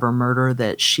handle whatever murder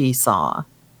that she saw.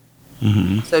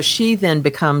 So she then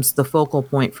becomes the focal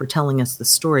point for telling us the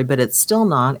story, but it's still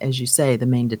not, as you say, the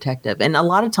main detective. And a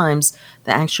lot of times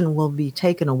the action will be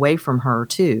taken away from her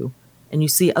too, and you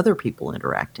see other people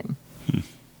interacting.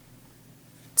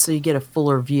 So you get a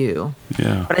fuller view.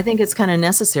 Yeah. But I think it's kind of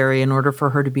necessary in order for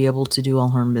her to be able to do all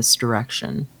her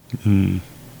misdirection.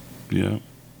 Yeah.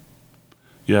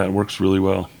 Yeah, it works really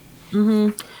well.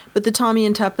 But the Tommy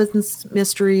and Tuppence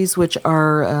mysteries, which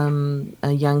are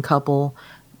a young couple,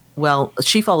 well,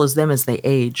 she follows them as they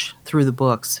age through the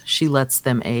books. She lets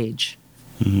them age.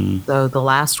 So the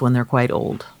last one, they're quite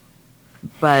old.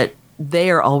 but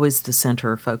they are always the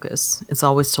center of focus. It's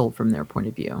always told from their point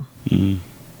of view. Mm,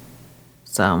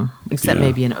 So, except yeah.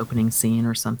 maybe an opening scene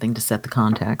or something to set the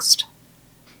context,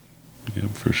 Yeah,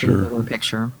 for the sure. bigger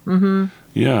picture. Mm-hmm.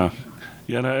 Yeah.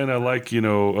 Yeah, and I like,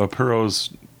 Perot's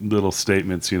little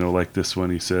statements, like this one.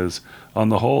 He says, on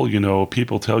the whole,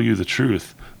 people tell you the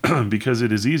truth because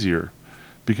it is easier,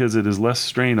 because it is less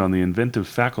strain on the inventive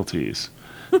faculties.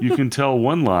 You can tell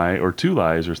one lie or two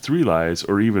lies or three lies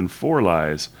or even four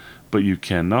lies, but you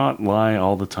cannot lie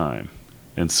all the time.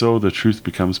 And so the truth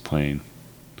becomes plain.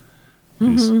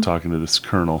 He's Mm-hmm. talking to this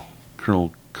Colonel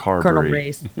Colonel Carberry.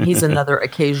 Race. He's another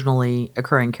occasionally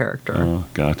occurring character. Oh,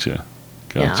 gotcha.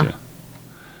 Yeah. Gotcha.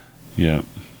 Yeah.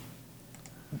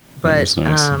 That But, was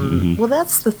nice. well,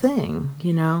 that's the thing,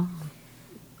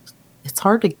 It's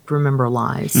hard to remember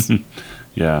lies.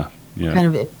 Yeah. Yeah. Kind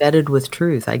of embedded with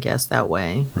truth, I guess, that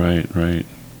way. Right, right.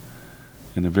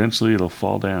 And eventually it'll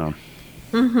fall down.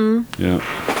 Mm-hmm. Yeah.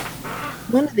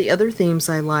 One of the other themes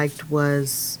I liked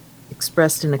was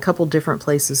expressed in a couple different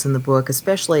places in the book,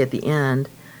 especially at the end.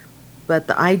 But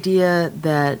the idea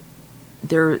that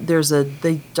there's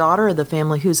the daughter of the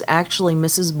family who's actually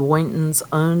Mrs. Boynton's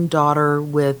own daughter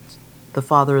with the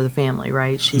father of the family,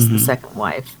 right? She's the second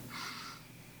wife.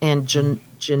 And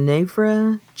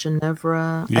Ginevra, I don't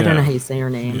know Yeah. how you say her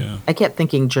name. Yeah. I kept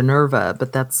thinking Generva,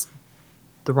 but that's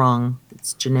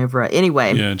it's Ginevra.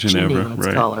 Anyway, Yeah, Ginny, Ginevra, let's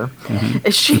right. call her.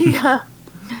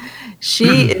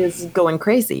 She is going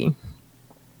crazy.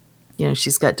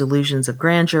 She's got delusions of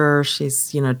grandeur.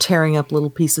 She's, tearing up little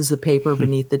pieces of paper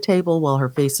beneath the table while her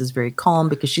face is very calm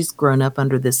because she's grown up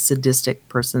under this sadistic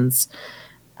person's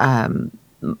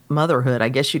motherhood, I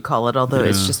guess you'd call it, although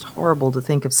it's Yeah. just horrible to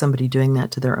think of somebody doing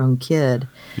that to their own kid.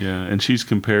 Yeah. And she's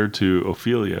compared to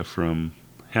Ophelia from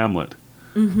Hamlet,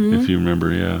 Mm-hmm. if you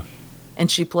remember. Yeah. And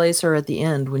she plays her at the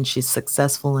end when she's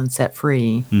successful and set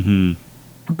free. Mm-hmm.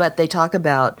 But they talk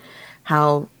about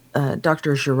how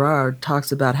Dr. Gerard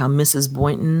talks about how Mrs.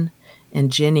 Boynton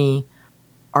and Jenny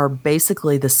are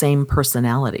basically the same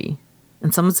personality.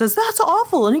 And someone says, that's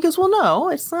awful. And he goes, well, no,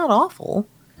 it's not awful.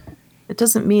 It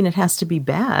doesn't mean it has to be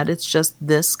bad. It's just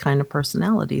this kind of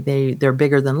personality. They're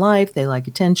bigger than life. They like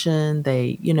attention.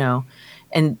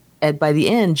 And by the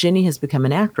end, Jenny has become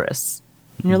an actress.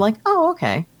 And you're like, oh,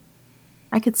 okay.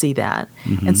 I could see that.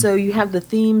 Mm-hmm. And so you have the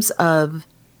themes of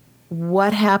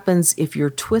what happens if you're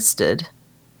twisted,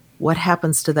 what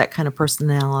happens to that kind of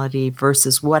personality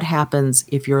versus what happens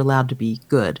if you're allowed to be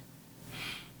good.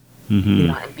 Mm-hmm.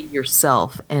 And be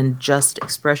yourself and just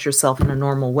express yourself in a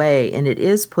normal way. And it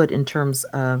is put in terms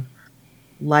of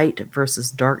light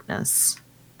versus darkness,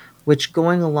 which,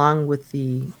 going along with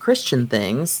the Christian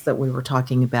things that we were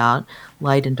talking about,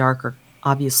 light and dark are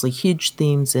obviously huge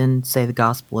themes in, say, the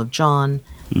Gospel of John,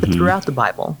 but throughout the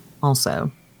Bible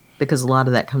also, because a lot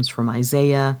of that comes from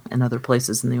Isaiah and other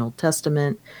places in the Old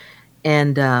Testament.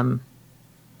 And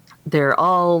they're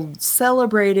all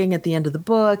celebrating at the end of the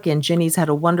book, and Jenny's had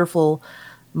a wonderful,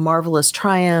 marvelous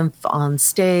triumph on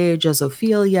stage as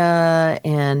Ophelia,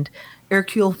 and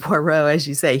Hercule Poirot, as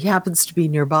you say, he happens to be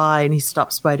nearby, and he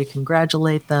stops by to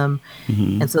congratulate them.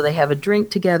 Mm-hmm. And so they have a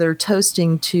drink together,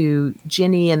 toasting to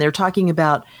Ginny, and they're talking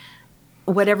about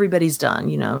what everybody's done.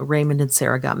 Raymond and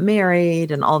Sarah got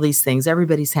married and all these things.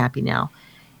 Everybody's happy now.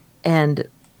 And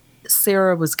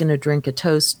Sarah was going to drink a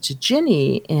toast to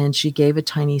Ginny, and she gave a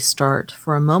tiny start.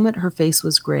 For a moment, her face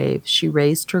was grave. She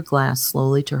raised her glass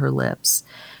slowly to her lips.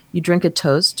 You drink a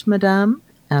toast, madame?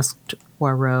 Asked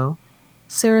Poirot.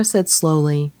 Sarah said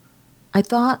slowly, I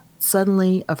thought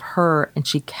suddenly of her, and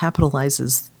she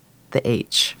capitalizes the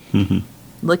H. Mm-hmm.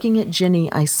 Looking at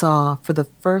Ginny, I saw, for the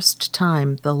first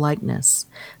time, the likeness.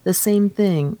 The same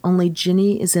thing, only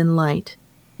Ginny is in light,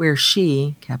 where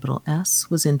she, capital S,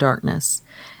 was in darkness.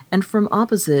 And from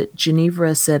opposite,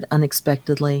 Ginevra said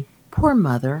unexpectedly, poor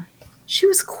mother. She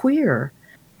was queer.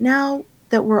 Now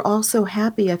that we're all so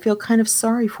happy, I feel kind of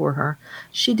sorry for her.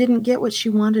 She didn't get what she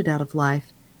wanted out of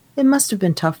life. It must have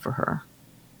been tough for her.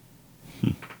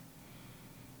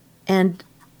 And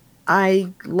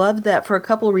I love that for a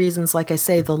couple of reasons, like I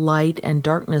say, the light and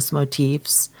darkness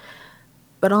motifs,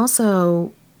 but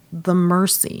also the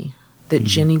mercy that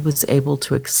Ginny was able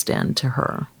to extend to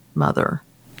her mother.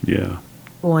 Yeah.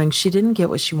 Going, she didn't get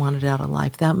what she wanted out of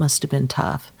life. That must have been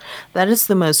tough. That is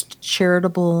the most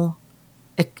charitable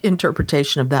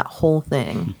interpretation of that whole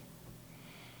thing.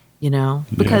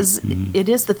 Because it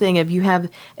is the thing of you have,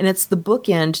 and it's the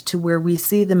bookend to where we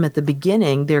see them at the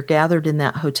beginning. They're gathered in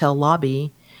that hotel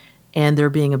lobby, and they're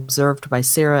being observed by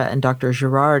Sarah and Dr.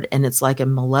 Gerard, and it's like a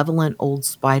malevolent old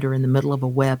spider in the middle of a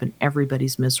web, and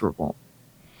everybody's miserable.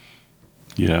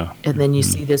 Yeah. And then you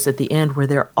see this at the end where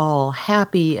they're all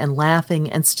happy and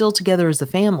laughing and still together as a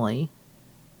family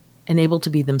and able to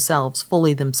be themselves,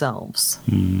 fully themselves.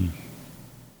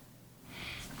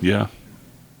 Yeah.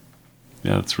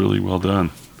 Yeah, it's really well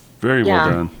done. Very well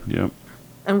Yeah. done. Yep.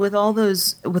 And with all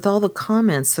the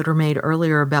comments that are made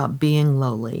earlier about being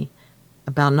lowly,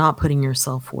 about not putting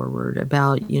yourself forward,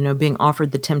 about, being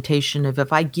offered the temptation of,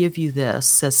 if I give you this,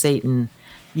 says Satan,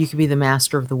 you could be the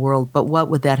master of the world. But what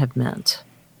would that have meant?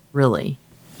 Really?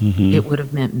 It would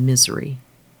have meant misery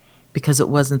because it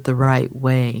wasn't the right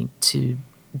way to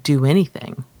do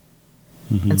anything.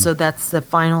 And so that's the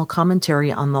final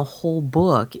commentary on the whole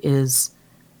book is,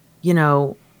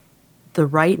 the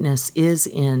rightness is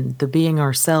in the being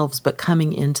ourselves, but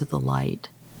coming into the light,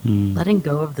 letting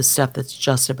go of the stuff that's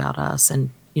just about us. And,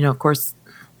 of course,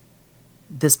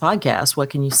 this podcast, what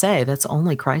can you say? That's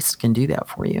only Christ can do that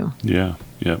for you. Yeah.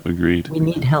 Yep. Agreed. We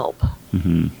need help.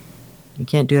 We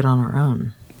can't do it on our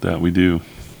own. That we do.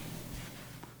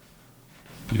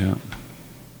 Yeah.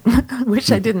 I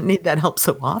wish I didn't need that help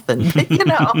so often,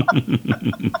 Yeah.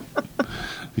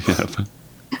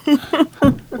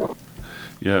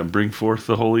 Yeah. Bring forth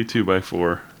the holy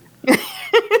 2x4.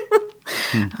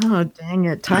 Oh, dang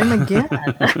it. Time again.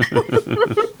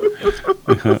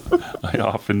 I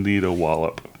often need a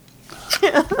wallop.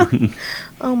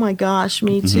 Oh my gosh,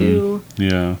 me too.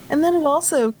 Yeah. And then it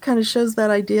also kind of shows that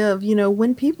idea of,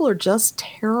 when people are just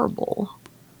terrible,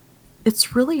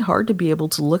 it's really hard to be able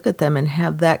to look at them and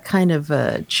have that kind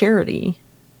of charity.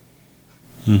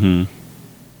 And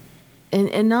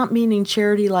not meaning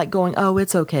charity like going, oh,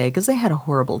 it's okay, because they had a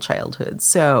horrible childhood.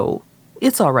 So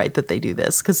it's all right that they do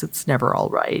this, because it's never all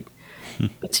right.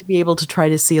 But to be able to try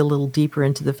to see a little deeper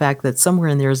into the fact that somewhere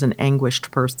in there is an anguished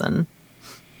person.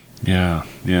 Yeah.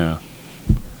 Yeah.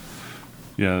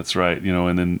 Yeah, that's right.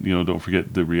 And then, don't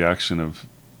forget the reaction of,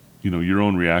 your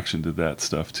own reaction to that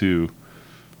stuff too.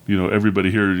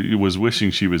 Everybody here was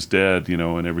wishing she was dead,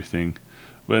 and everything.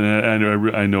 But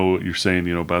I know what you're saying,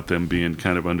 about them being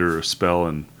kind of under a spell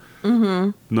and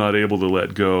not able to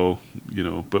let go,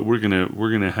 but we're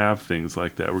gonna have things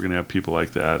like that. We're gonna have people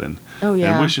like that, and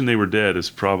and wishing they were dead is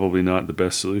probably not the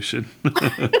best solution.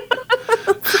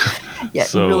 Yeah,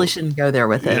 so, you really shouldn't go there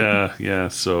with it. Yeah.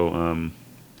 So,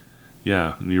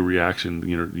 your reaction,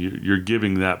 you're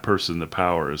giving that person the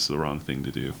power is the wrong thing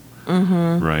to do.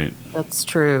 Right. That's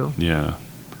true. Yeah.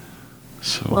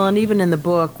 So. Well, and even in the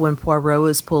book, when Poirot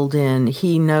is pulled in,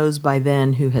 he knows by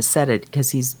then who has said it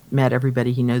because he's met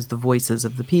everybody. He knows the voices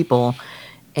of the people.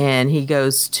 And he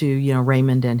goes to,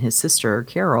 Raymond and his sister,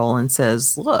 Carol, and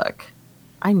says, look,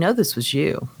 I know this was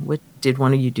you. Did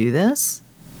one of you do this?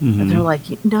 And they're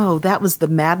like, no, that was the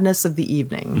madness of the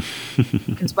evening.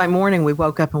 Because by morning we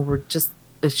woke up and we're just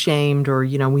ashamed, or,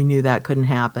 we knew that couldn't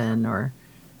happen. Or,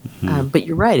 but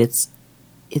you're right. It's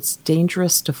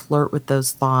dangerous to flirt with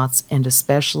those thoughts, and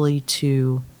especially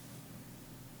to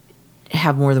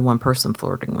have more than one person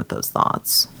flirting with those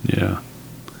thoughts. Yeah.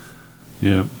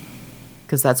 Yeah.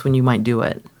 Because that's when you might do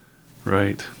it.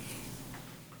 Right.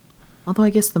 Although I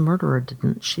guess the murderer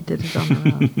didn't. She did it on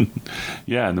her own.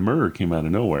 Yeah, and the murderer came out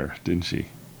of nowhere, didn't she?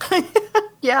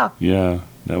 Yeah. Yeah,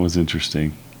 that was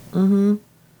interesting. Yeah,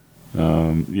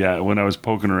 when I was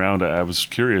poking around, I was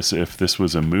curious if this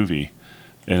was a movie.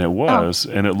 And it was,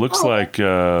 and it looks like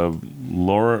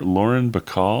Lauren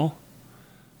Bacall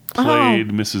played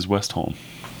Mrs. Westholm.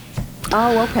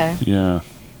 Oh, okay. Yeah.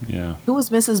 Who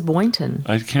was Mrs. Boynton?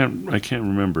 I can't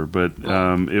remember, but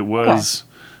it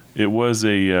was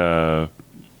a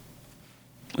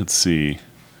let's see,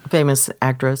 famous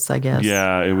actress, I guess.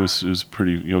 Yeah, it was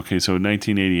pretty okay. So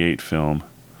 1988 film.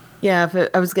 Yeah,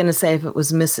 I was going to say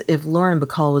if Lauren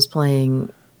Bacall was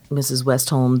playing Mrs.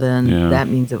 Westholm, then that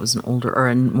means it was an older or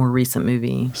a more recent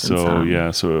movie. So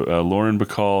Lauren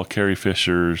Bacall, Carrie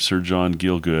Fisher, Sir John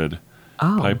Gielgud,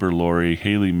 Piper Laurie,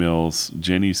 Haley Mills,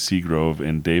 Jenny Seagrove,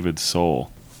 and David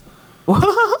Soul.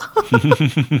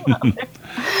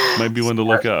 Might be one to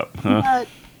look up, huh?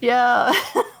 Yeah.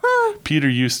 Peter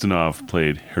Ustinov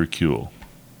played Hercule.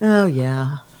 Oh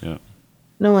yeah. Yeah.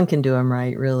 No one can do him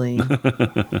right, really.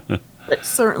 But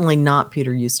certainly not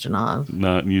Peter Ustinov.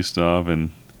 Not Ustinov.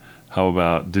 And how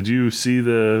about, did you see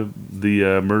the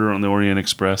Murder on the Orient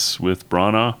Express with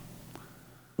Branagh?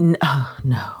 No.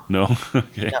 No?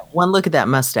 Okay. No. One look at that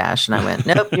mustache and I went,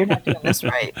 nope, you're not doing this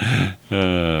right.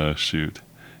 Shoot.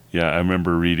 Yeah, I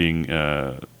remember reading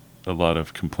a lot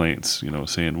of complaints,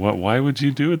 saying, why would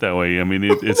you do it that way? I mean,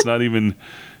 it's not even,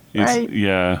 right.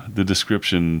 Yeah, the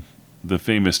description, the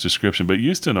famous description, but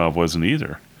Ustinov wasn't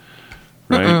either,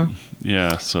 right?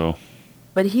 Yeah, so.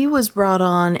 But he was brought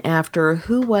on after,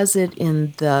 who was it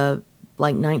in the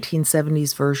like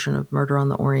 1970s version of Murder on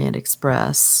the Orient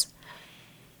Express,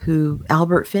 who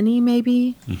Albert Finney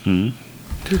maybe, who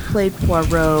played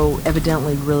Poirot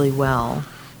evidently really well.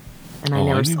 And I Oh, I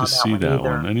never need saw to that see one that either.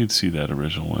 one. I need to see that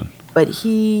original one. But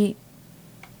I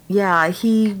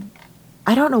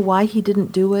don't know why he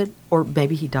didn't do it, or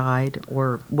maybe he died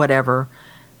or whatever.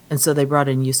 And so they brought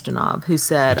in Ustinov, who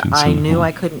said, I knew 1974.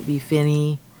 I couldn't be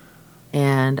Finney,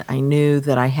 and I knew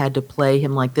that I had to play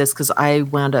him like this because I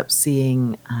wound up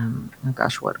seeing, oh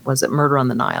gosh, what was it? Murder on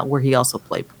the Nile, where he also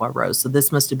played Poirot. So this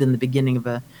must have been the beginning of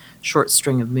a short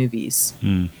string of movies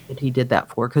that he did that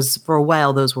for. Because for a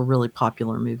while, those were really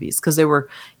popular movies because they were,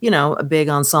 a big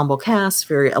ensemble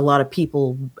cast, a lot of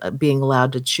people being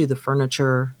allowed to chew the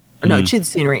furniture. Or no, chew the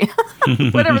scenery,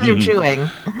 whatever they were chewing.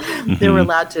 They were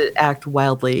allowed to act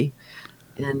wildly.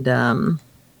 And, I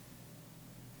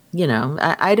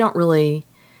don't really,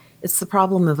 it's the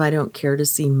problem of I don't care to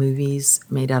see movies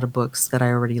made out of books that I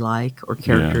already like or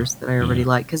characters that I already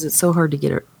like because it's so hard to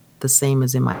get it the same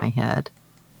as in my head.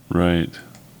 Right.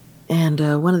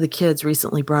 And one of the kids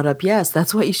recently brought up, yes,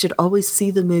 that's why you should always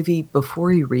see the movie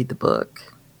before you read the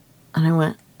book. And I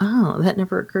went, oh, that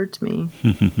never occurred to me.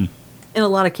 In a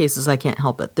lot of cases, I can't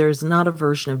help it. There's not a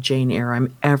version of Jane Eyre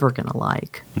I'm ever going to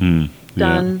like.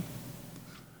 Done.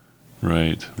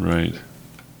 Right.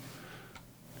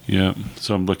 Yeah.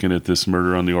 So I'm looking at this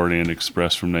Murder on the Orient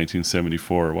Express from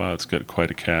 1974. Wow, it's got quite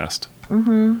a cast.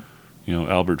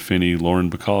 Albert Finney, Lauren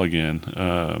Bacall again,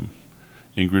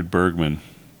 Ingrid Bergman,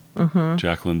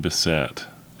 Jacqueline Bisset,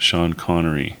 Sean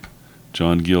Connery,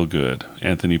 John Gielgud,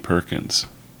 Anthony Perkins,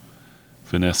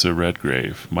 Vanessa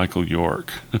Redgrave, Michael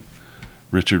York,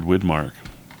 Richard Widmark.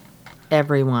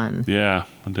 Everyone. Yeah,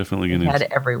 I'm definitely going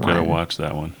to watch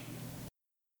that one.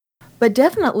 But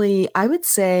definitely, I would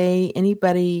say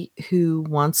anybody who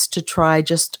wants to try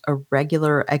just a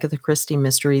regular Agatha Christie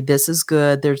mystery, this is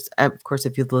good. There's, of course,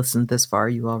 if you've listened this far,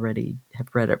 you already have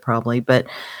read it probably. But,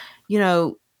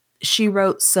 she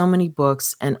wrote so many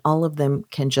books and all of them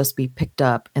can just be picked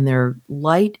up and they're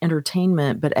light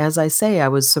entertainment. But as I say, I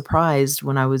was surprised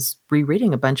when I was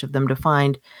rereading a bunch of them to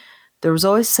find there was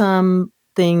always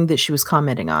something that she was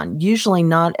commenting on, usually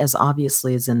not as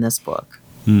obviously as in this book.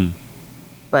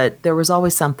 But there was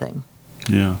always something.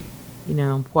 Yeah.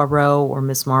 Poirot or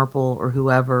Miss Marple or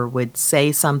whoever would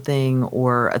say something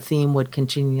or a theme would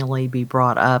continually be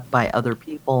brought up by other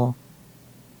people,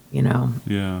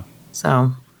 Yeah.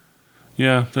 So.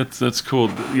 Yeah, that's cool.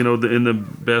 In the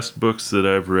best books that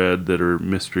I've read that are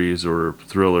mysteries or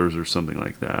thrillers or something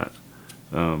like that,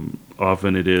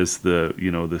 often it is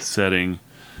the setting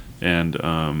and,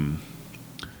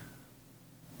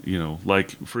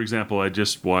 like, for example, I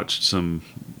just watched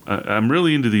I'm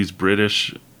really into these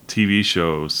British TV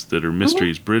shows that are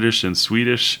mysteries, British and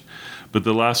Swedish, but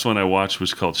the last one I watched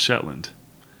was called Shetland.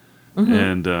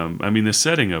 And, the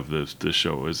setting of the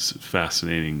show is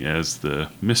fascinating as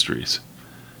the mysteries,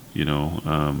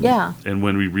 Yeah. And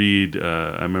when we read,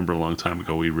 I remember a long time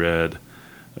ago, we read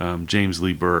James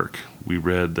Lee Burke. We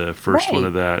read the first one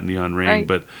of that, Neon Rain,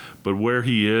 but where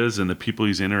he is and the people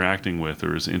he's interacting with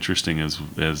are as interesting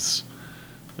as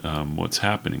what's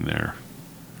happening there.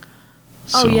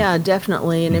 So. Oh, yeah,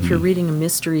 definitely. And if you're reading a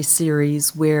mystery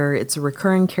series where it's a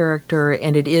recurring character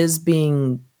and it is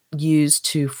being used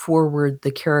to forward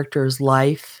the character's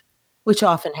life, which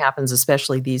often happens,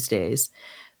 especially these days,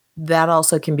 that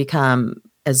also can become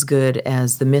as good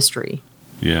as the mystery.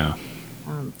 Yeah.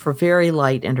 For very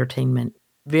light entertainment,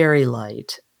 very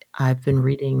light. I've been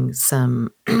reading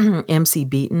some MC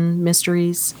Beaton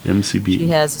mysteries. MC Beaton.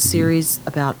 She has a series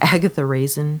about Agatha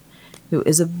Raisin, who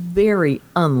is a very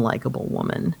unlikable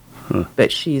woman.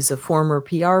 But she's a former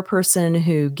PR person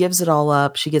who gives it all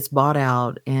up. She gets bought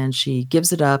out and she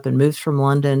gives it up and moves from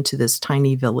London to this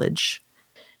tiny village.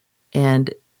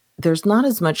 And there's not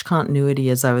as much continuity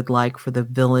as I would like for the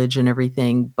village and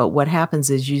everything. But what happens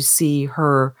is you see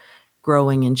her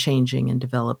growing and changing and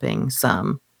developing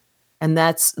some. And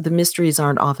the mysteries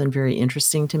aren't often very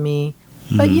interesting to me.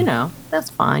 But, that's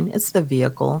fine. It's the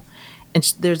vehicle.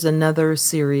 And there's another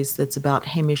series that's about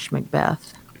Hamish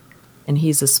Macbeth. And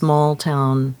he's a small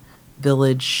town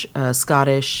village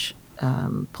Scottish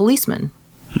policeman.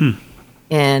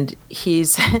 And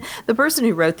he's the person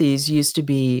who wrote these used to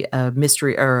be a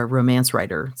mystery or a romance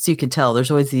writer. So you can tell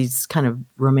there's always these kind of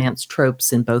romance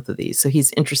tropes in both of these. So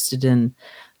he's interested in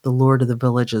the Lord of the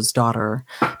Village's daughter.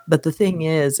 But the thing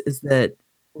is that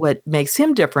what makes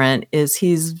him different is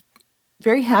he's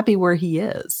very happy where he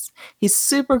is. He's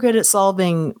super good at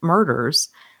solving murders,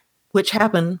 which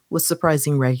happen with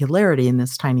surprising regularity in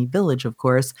this tiny village, of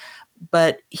course.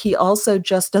 but he also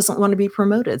just doesn't want to be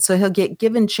promoted. So he'll get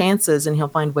given chances and he'll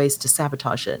find ways to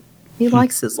sabotage it. He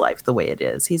likes his life the way it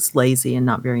is. He's lazy and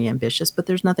not very ambitious, but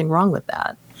there's nothing wrong with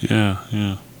that. Yeah,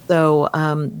 yeah. So,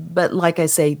 but like I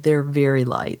say, they're very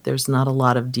light. There's not a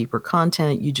lot of deeper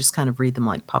content. You just kind of read them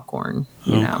like popcorn.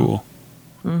 You know?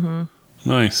 Cool.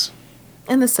 Nice.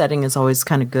 And the setting is always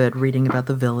kind of good, reading about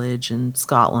the village and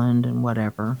Scotland and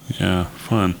whatever. Yeah,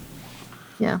 fun.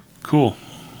 Yeah. Cool.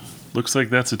 Looks like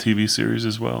that's a TV series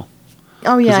as well.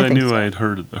 Oh yeah, Because I think knew so. I had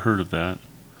heard of that,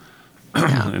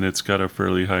 and it's got a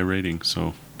fairly high rating.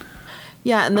 So,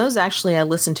 Yeah, and those actually I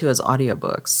listen to as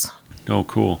audiobooks. oh,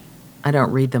 cool. I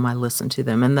don't read them, I listen to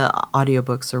them, and the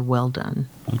audiobooks are well done.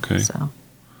 Okay, So,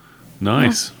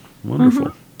 nice,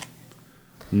 wonderful.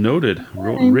 Noted,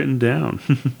 written down.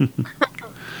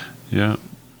 Yeah,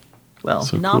 well,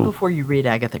 So not cool. before you read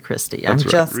Agatha Christie. that's I'm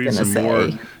right. just Read going to some say. more.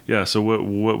 Yeah. So,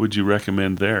 what would you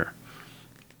recommend there?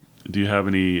 Do you have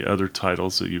any other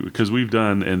titles that you? Because we've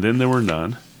done, and then there were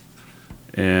none,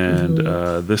 and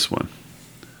this one.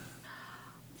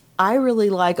 I really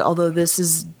like, although this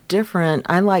is different,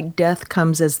 I like Death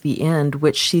Comes as the End,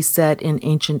 which she set in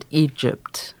ancient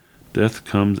Egypt. Death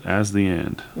comes as the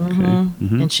end. Okay.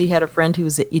 And she had a friend who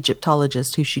was an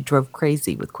Egyptologist who she drove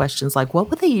crazy with questions like, what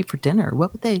would they eat for dinner?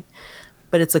 What would they?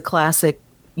 But it's a classic,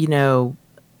 you know,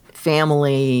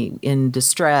 family in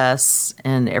distress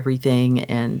and everything.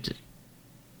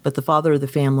 But the father of the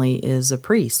family is a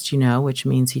priest, you know, which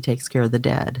means he takes care of the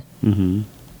dead.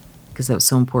 Because that was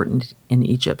so important in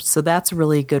Egypt. So that's a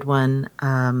really good one.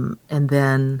 And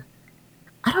then,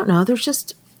 I don't know, there's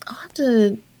just, I'll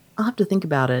have to think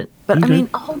about it. But I Okay. mean,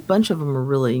 a whole bunch of them are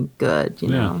really good, you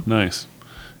Yeah. know. Nice.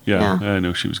 Yeah, Yeah. I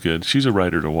know she was good. She's a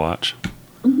writer to watch.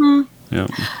 Yeah.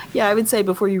 Yeah, I would say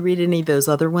before you read any of those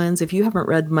other ones, if you haven't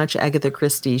read much Agatha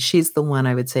Christie, she's the one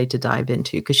I would say to dive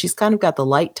into because she's kind of got the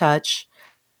light touch,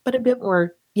 but a bit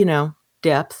more, you know,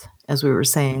 depth, as we were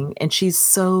saying. And she's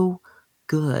so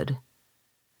good.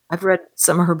 I've read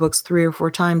some of her books 3 or 4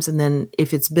 times, and then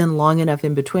if it's been long enough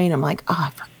in between, I'm like, oh,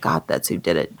 I forgot that's who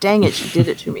did it. Dang it, she did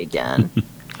it to me again.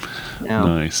 No.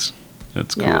 Nice.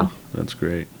 That's cool. Yeah. That's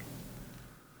great.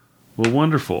 Well,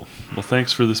 wonderful. Well,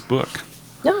 thanks for this book.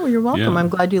 No, you're welcome. Yeah. I'm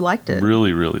glad you liked it.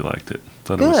 Really, really liked it.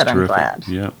 Thought it was Good, I'm terrific. glad.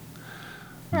 Yeah.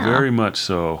 Yeah. Very much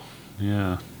so.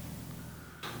 Yeah.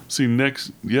 See,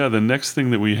 the next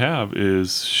thing that we have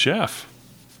is Chef.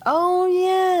 Oh,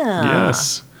 yeah.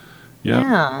 Yes. Yep.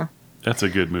 Yeah. That's a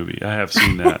good movie. I have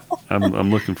seen that.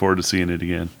 I'm looking forward to seeing it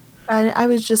again. I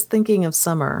was just thinking of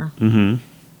summer.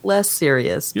 Less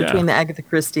serious Yeah. between the Agatha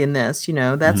Christie and this, you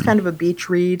know. That's kind of a beach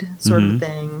read sort of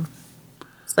thing.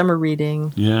 Summer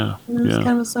reading. Yeah. It's Yeah. kind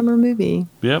of a summer movie.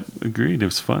 Yep. Agreed. It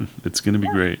was fun. It's going to be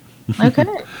great. Okay.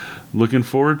 Looking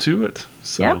forward to it.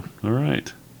 So, Yep. all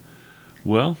right.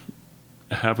 Well,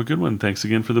 have a good one. Thanks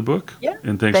again for the book. Yeah.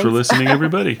 And thanks for Thanks. listening,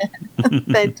 everybody.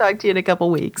 Talk to you in a couple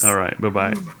weeks. All right.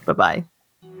 Bye-bye. Bye-bye.